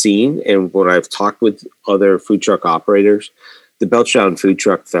seen and what I've talked with other food truck operators, the Belchtown Food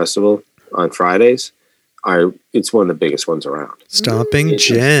Truck Festival on Fridays it's one of the biggest ones around. Stomping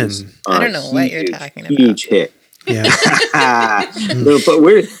Jen. I don't know what you're talking about. Huge hit. Yeah. But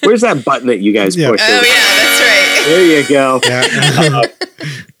where's that button that you guys pushed? Oh, yeah, that's right. There you go. Yeah.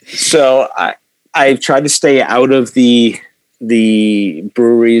 So I've tried to stay out of the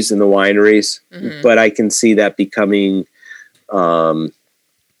breweries and the wineries, but I can see that becoming,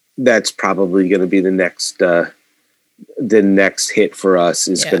 that's probably going to be the next hit for us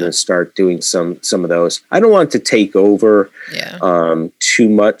is going to start doing some of those. I don't want to take over too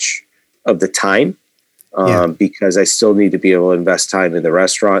much of the time. because I still need to be able to invest time in the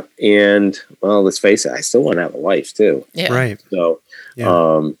restaurant. And, well, let's face it, I still want to have a life too. Yeah. Right. So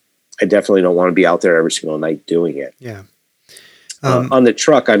I definitely don't want to be out there every single night doing it. Yeah. On the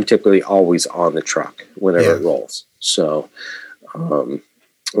truck, I'm typically always on the truck whenever it rolls. So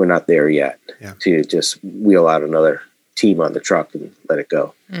we're not there yet to just wheel out another team on the truck and let it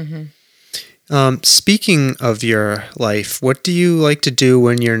go. Speaking of your life, what do you like to do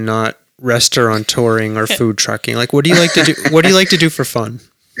when you're not restaurant touring or food trucking? Like, what do you like to do? What do you like to do for fun?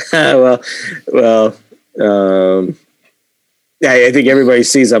 I think everybody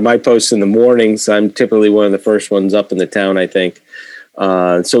sees on my posts in the mornings, I'm typically one of the first ones up in the town, I think.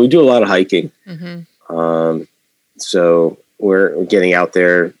 So we do a lot of hiking. So we're getting out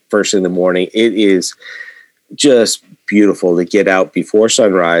there first in the morning. It is just beautiful to get out before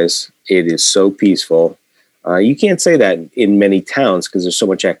sunrise. It is so peaceful. You can't say that in many towns because there's so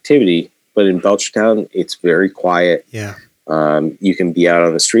much activity, but in Belchertown, it's very quiet. Yeah. You can be out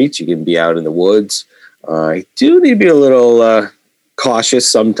on the streets. You can be out in the woods. I do need to be a little cautious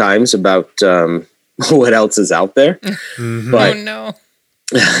sometimes about what else is out there. But, oh, no.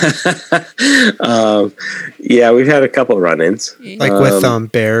 Yeah, we've had a couple run-ins. Like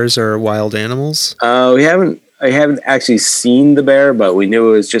with bears or wild animals? I haven't actually seen the bear, but we knew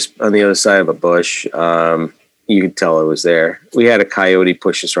it was just on the other side of a bush. You could tell it was there. We had a coyote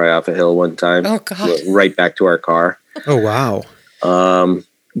push us right off a hill one time. Oh, God. Right back to our car. Oh, wow.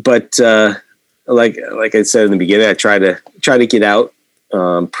 But like I said in the beginning, I try to get out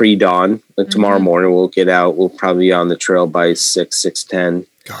pre-dawn. Tomorrow morning we'll get out. We'll probably be on the trail by 6:10.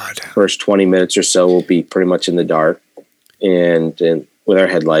 God. First 20 minutes or so we'll be pretty much in the dark and with our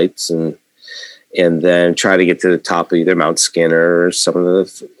headlights and then try to get to the top of either Mount Skinner or some of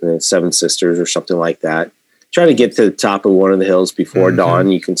the Seven Sisters or something like that. Try to get to the top of one of the hills before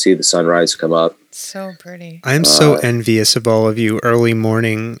dawn. You can see the sunrise come up. So pretty. I am so envious of all of you early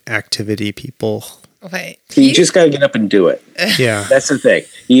morning activity people. Wait. You just got to get up and do it. Yeah. That's the thing.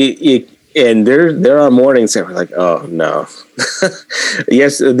 And there are mornings that we're like, oh, no.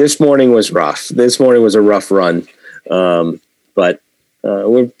 Yes, this morning was rough. This morning was a rough run. But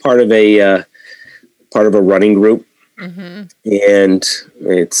we're part of a running group. And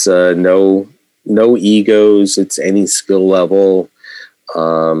it's no egos. It's any skill level.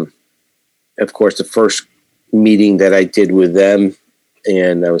 Of course, the first meeting that I did with them,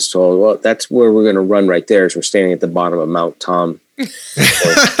 and I was told, well, that's where we're going to run right there. As we're standing at the bottom of Mount Tom.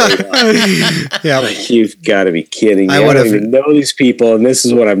 Yeah, like, you've got to be kidding me. I don't even know these people, and this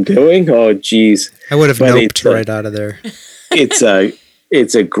is what I'm doing. Oh, geez. I would have noped right out of there. It's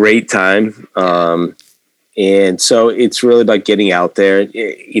a great time. And so it's really about getting out there.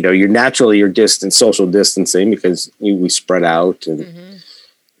 You're distant, social distancing because we spread out and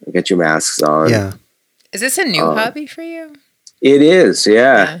get your masks on. Yeah. Is this a new hobby for you? It is.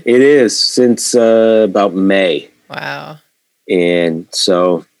 Yeah. It is since about May. Wow. And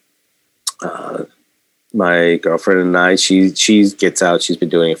so my girlfriend and I, she gets out. She's been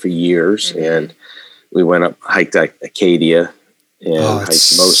doing it for years. And we went up, hiked Acadia and hiked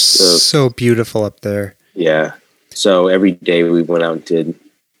so beautiful up there. Yeah. So every day we went out and did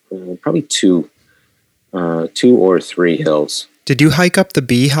probably two or three hills. Did you hike up the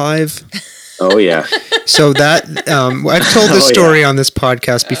Beehive? Oh, yeah. So that, I've told this story on this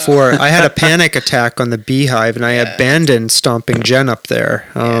podcast before. I had a panic attack on the Beehive and I abandoned Stomping Jen up there.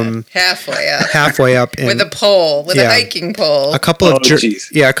 Halfway up. With a pole, with a hiking pole. A couple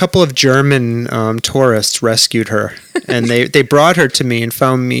of German tourists rescued her and they brought her to me and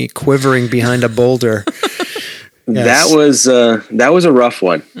found me quivering behind a boulder. Yes. That was a rough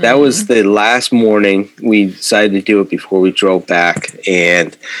one. That was the last morning we decided to do it before we drove back.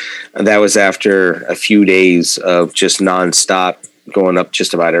 And that was after a few days of just nonstop going up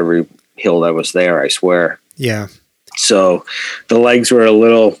just about every hill that was there, I swear. Yeah. So the legs were a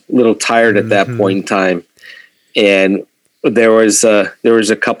little tired at that point in time. And there was a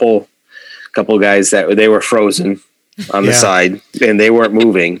couple guys that they were frozen on the side and they weren't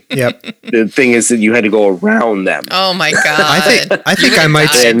moving. Yep. The thing is that you had to go around them. Oh my God. I think I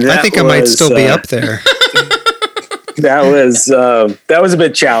might still be up there. That was a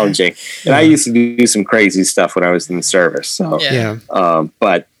bit challenging. And I used to do some crazy stuff when I was in the service. So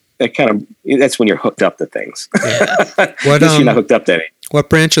but that's when you're hooked up to things. Yeah. You're not hooked up to anything. What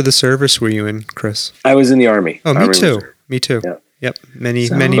branch of the service were you in, Chris? I was in the Army. Oh, Army me too. Reserve. Me too. Yeah. Yep. Many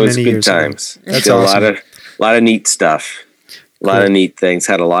good years times. ago. That's awesome. A lot of neat stuff. A lot of neat things.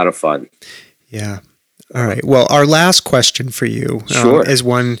 Had a lot of fun. Yeah. All right. Well, our last question for you is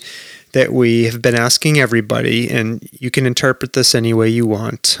one that we have been asking everybody, and you can interpret this any way you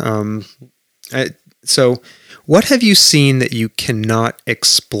want. So, what have you seen that you cannot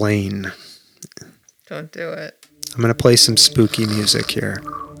explain? Don't do it. I'm going to play some spooky music here.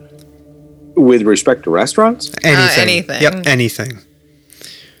 With respect to restaurants? Anything. Yep, anything.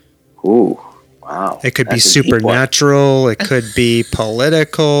 Ooh, wow. It could be That's a deep one. supernatural. It could be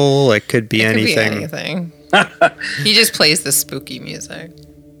political. It could be It anything. could be anything. He just plays the spooky music.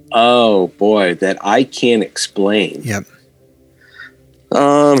 Oh boy, that I can't explain. Yep.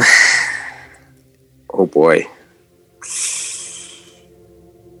 Oh boy. It's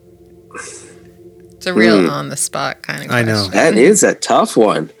a real on the spot kind of question. I know. That is a tough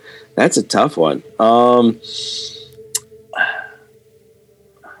one. That's a tough one.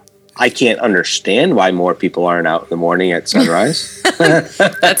 I can't understand why more people aren't out in the morning at sunrise. That's a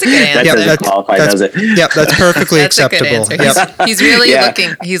good answer. That doesn't qualify, does it? Yep, that's perfectly That's a good acceptable. answer. Yep. He's really Yeah.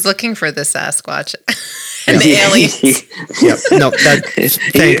 looking. He's looking for the Sasquatch and the aliens. Yep. No, thank you.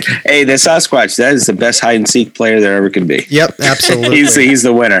 Hey, the Sasquatch, that is the best hide and seek player there ever could be. Yep, absolutely. He's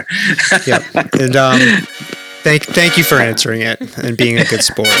the winner. Yep. And thank you for answering it and being a good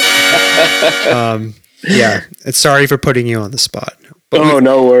sport. Yeah, it's sorry for putting you on the spot. But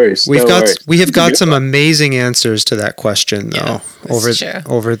no worries. We have got some amazing answers to that question though over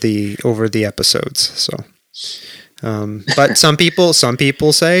the episodes. So, but some people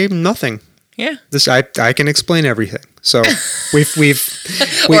say nothing. Yeah. I can explain everything. So we've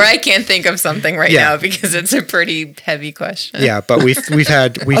or I can't think of something now because it's a pretty heavy question. Yeah, but we've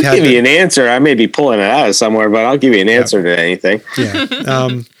had I'll give you an answer. I may be pulling it out of somewhere, but I'll give you an answer to anything.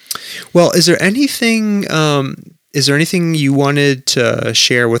 Yeah. Well, is there anything you wanted to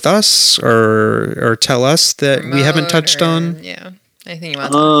share with us or tell us that we haven't touched on? Yeah. Anything you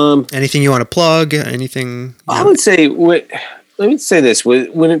want? Anything you want to plug? Anything? I would say. Let me say this: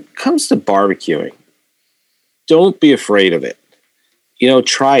 when it comes to barbecuing, don't be afraid of it.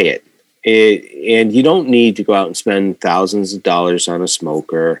 Try it. And you don't need to go out and spend thousands of dollars on a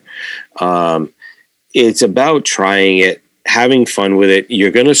smoker. It's about trying it, having fun with it.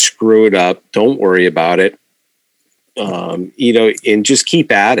 You're going to screw it up. Don't worry about it. And just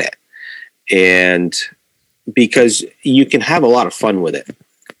keep at it. And because you can have a lot of fun with it.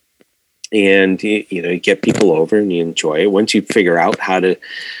 And, you get people over and you enjoy it. Once you figure out how to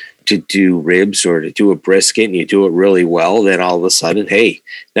do ribs or to do a brisket and you do it really well, then all of a sudden, hey,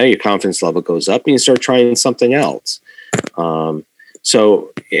 now your confidence level goes up and you start trying something else.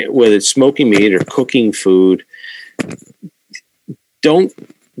 So whether it's smoking meat or cooking food, don't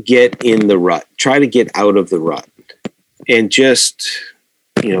get in the rut. Try to get out of the rut and just,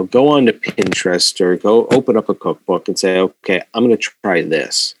 go on to Pinterest or go open up a cookbook and say, okay, I'm going to try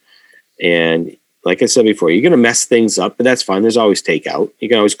this. And like I said before, you're going to mess things up, but that's fine. There's always takeout. You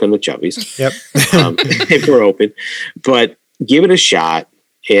can always go to Chubby's. Yep. If we're open, but give it a shot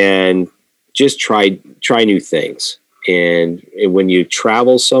and just try new things. And when you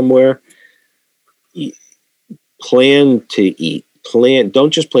travel somewhere, plan to eat.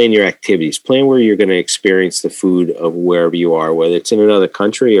 Don't just plan your activities. Plan where you're going to experience the food of wherever you are, whether it's in another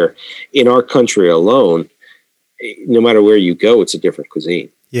country or in our country alone. No matter where you go, it's a different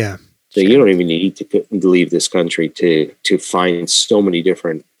cuisine. Yeah. So you don't even need to leave this country to find so many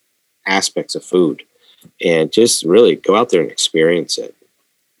different aspects of food, and just really go out there and experience it.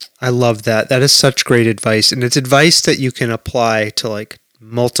 I love that. That is such great advice, and it's advice that you can apply to like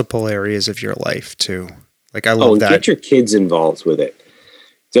multiple areas of your life too. Like I love that. Get your kids involved with it.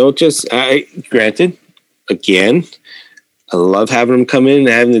 Don't just. Granted, again, I love having them come in and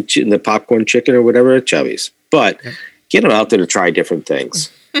having the popcorn chicken or whatever at Chubby's, but get them out there to try different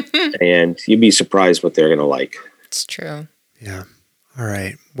things. And you'd be surprised what they're going to like. It's true. Yeah. All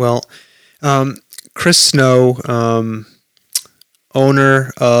right. Well, Chris Snow,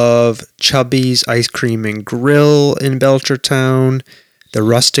 owner of Chubby's Ice Cream and Grill in Belchertown, the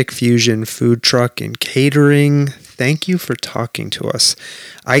Rustic Fusion Food Truck and Catering. Thank you for talking to us.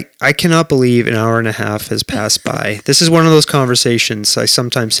 I cannot believe an hour and a half has passed by. This is one of those conversations, I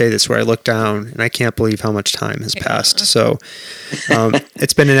sometimes say this, where I look down and I can't believe how much time has passed. So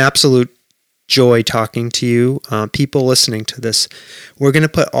it's been an absolute joy talking to you. People listening to this, we're going to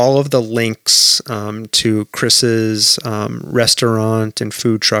put all of the links to Chris's restaurant and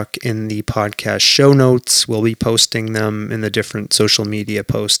food truck in the podcast show notes. We'll be posting them in the different social media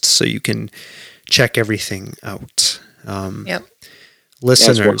posts so you can check everything out. Yep.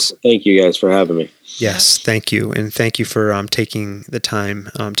 Listeners, thank you guys for having me. Yes, thank you. And thank you for taking the time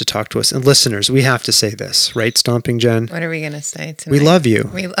to talk to us. And listeners, we have to say this, right, Stomping Jen? What are we going to say tonight? We love you.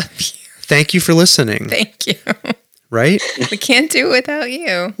 We love you. Thank you for listening. Thank you. right? We can't do it without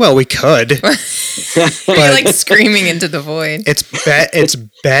you. Well, we could. You're like screaming into the void. It's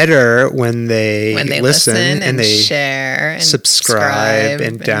better when they listen and they share and subscribe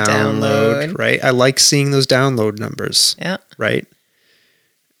and download, right? I like seeing those download numbers. Yeah. Right?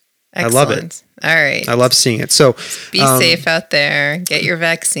 Excellent. I love it. All right. I love seeing it. So be safe out there. Get your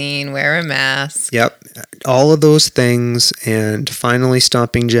vaccine. Wear a mask. Yep. All of those things. And finally,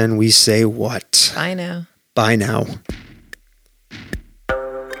 Stomping Jen, we say what? Bye now. Bye now.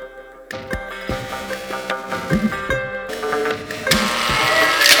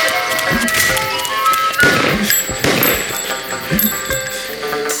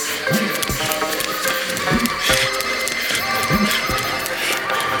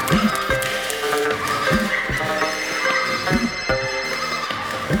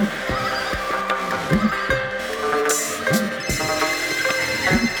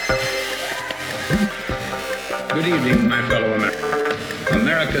 Good evening, my fellow Americans.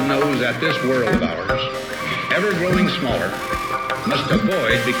 America knows that this world of ours, ever growing smaller, must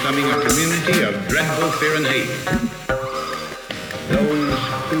avoid becoming a community of dreadful fear and hate. Those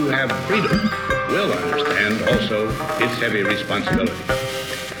who have freedom will understand also its heavy responsibility.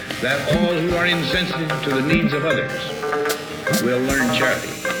 That all who are insensitive to the needs of others will learn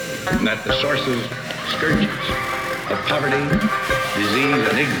charity, and that the sources, scourges of poverty, disease,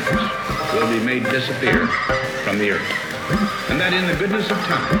 and ignorance will be made disappear from the earth. And that in the goodness of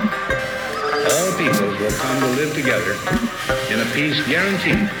time, all peoples will come to live together in a peace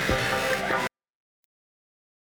guaranteed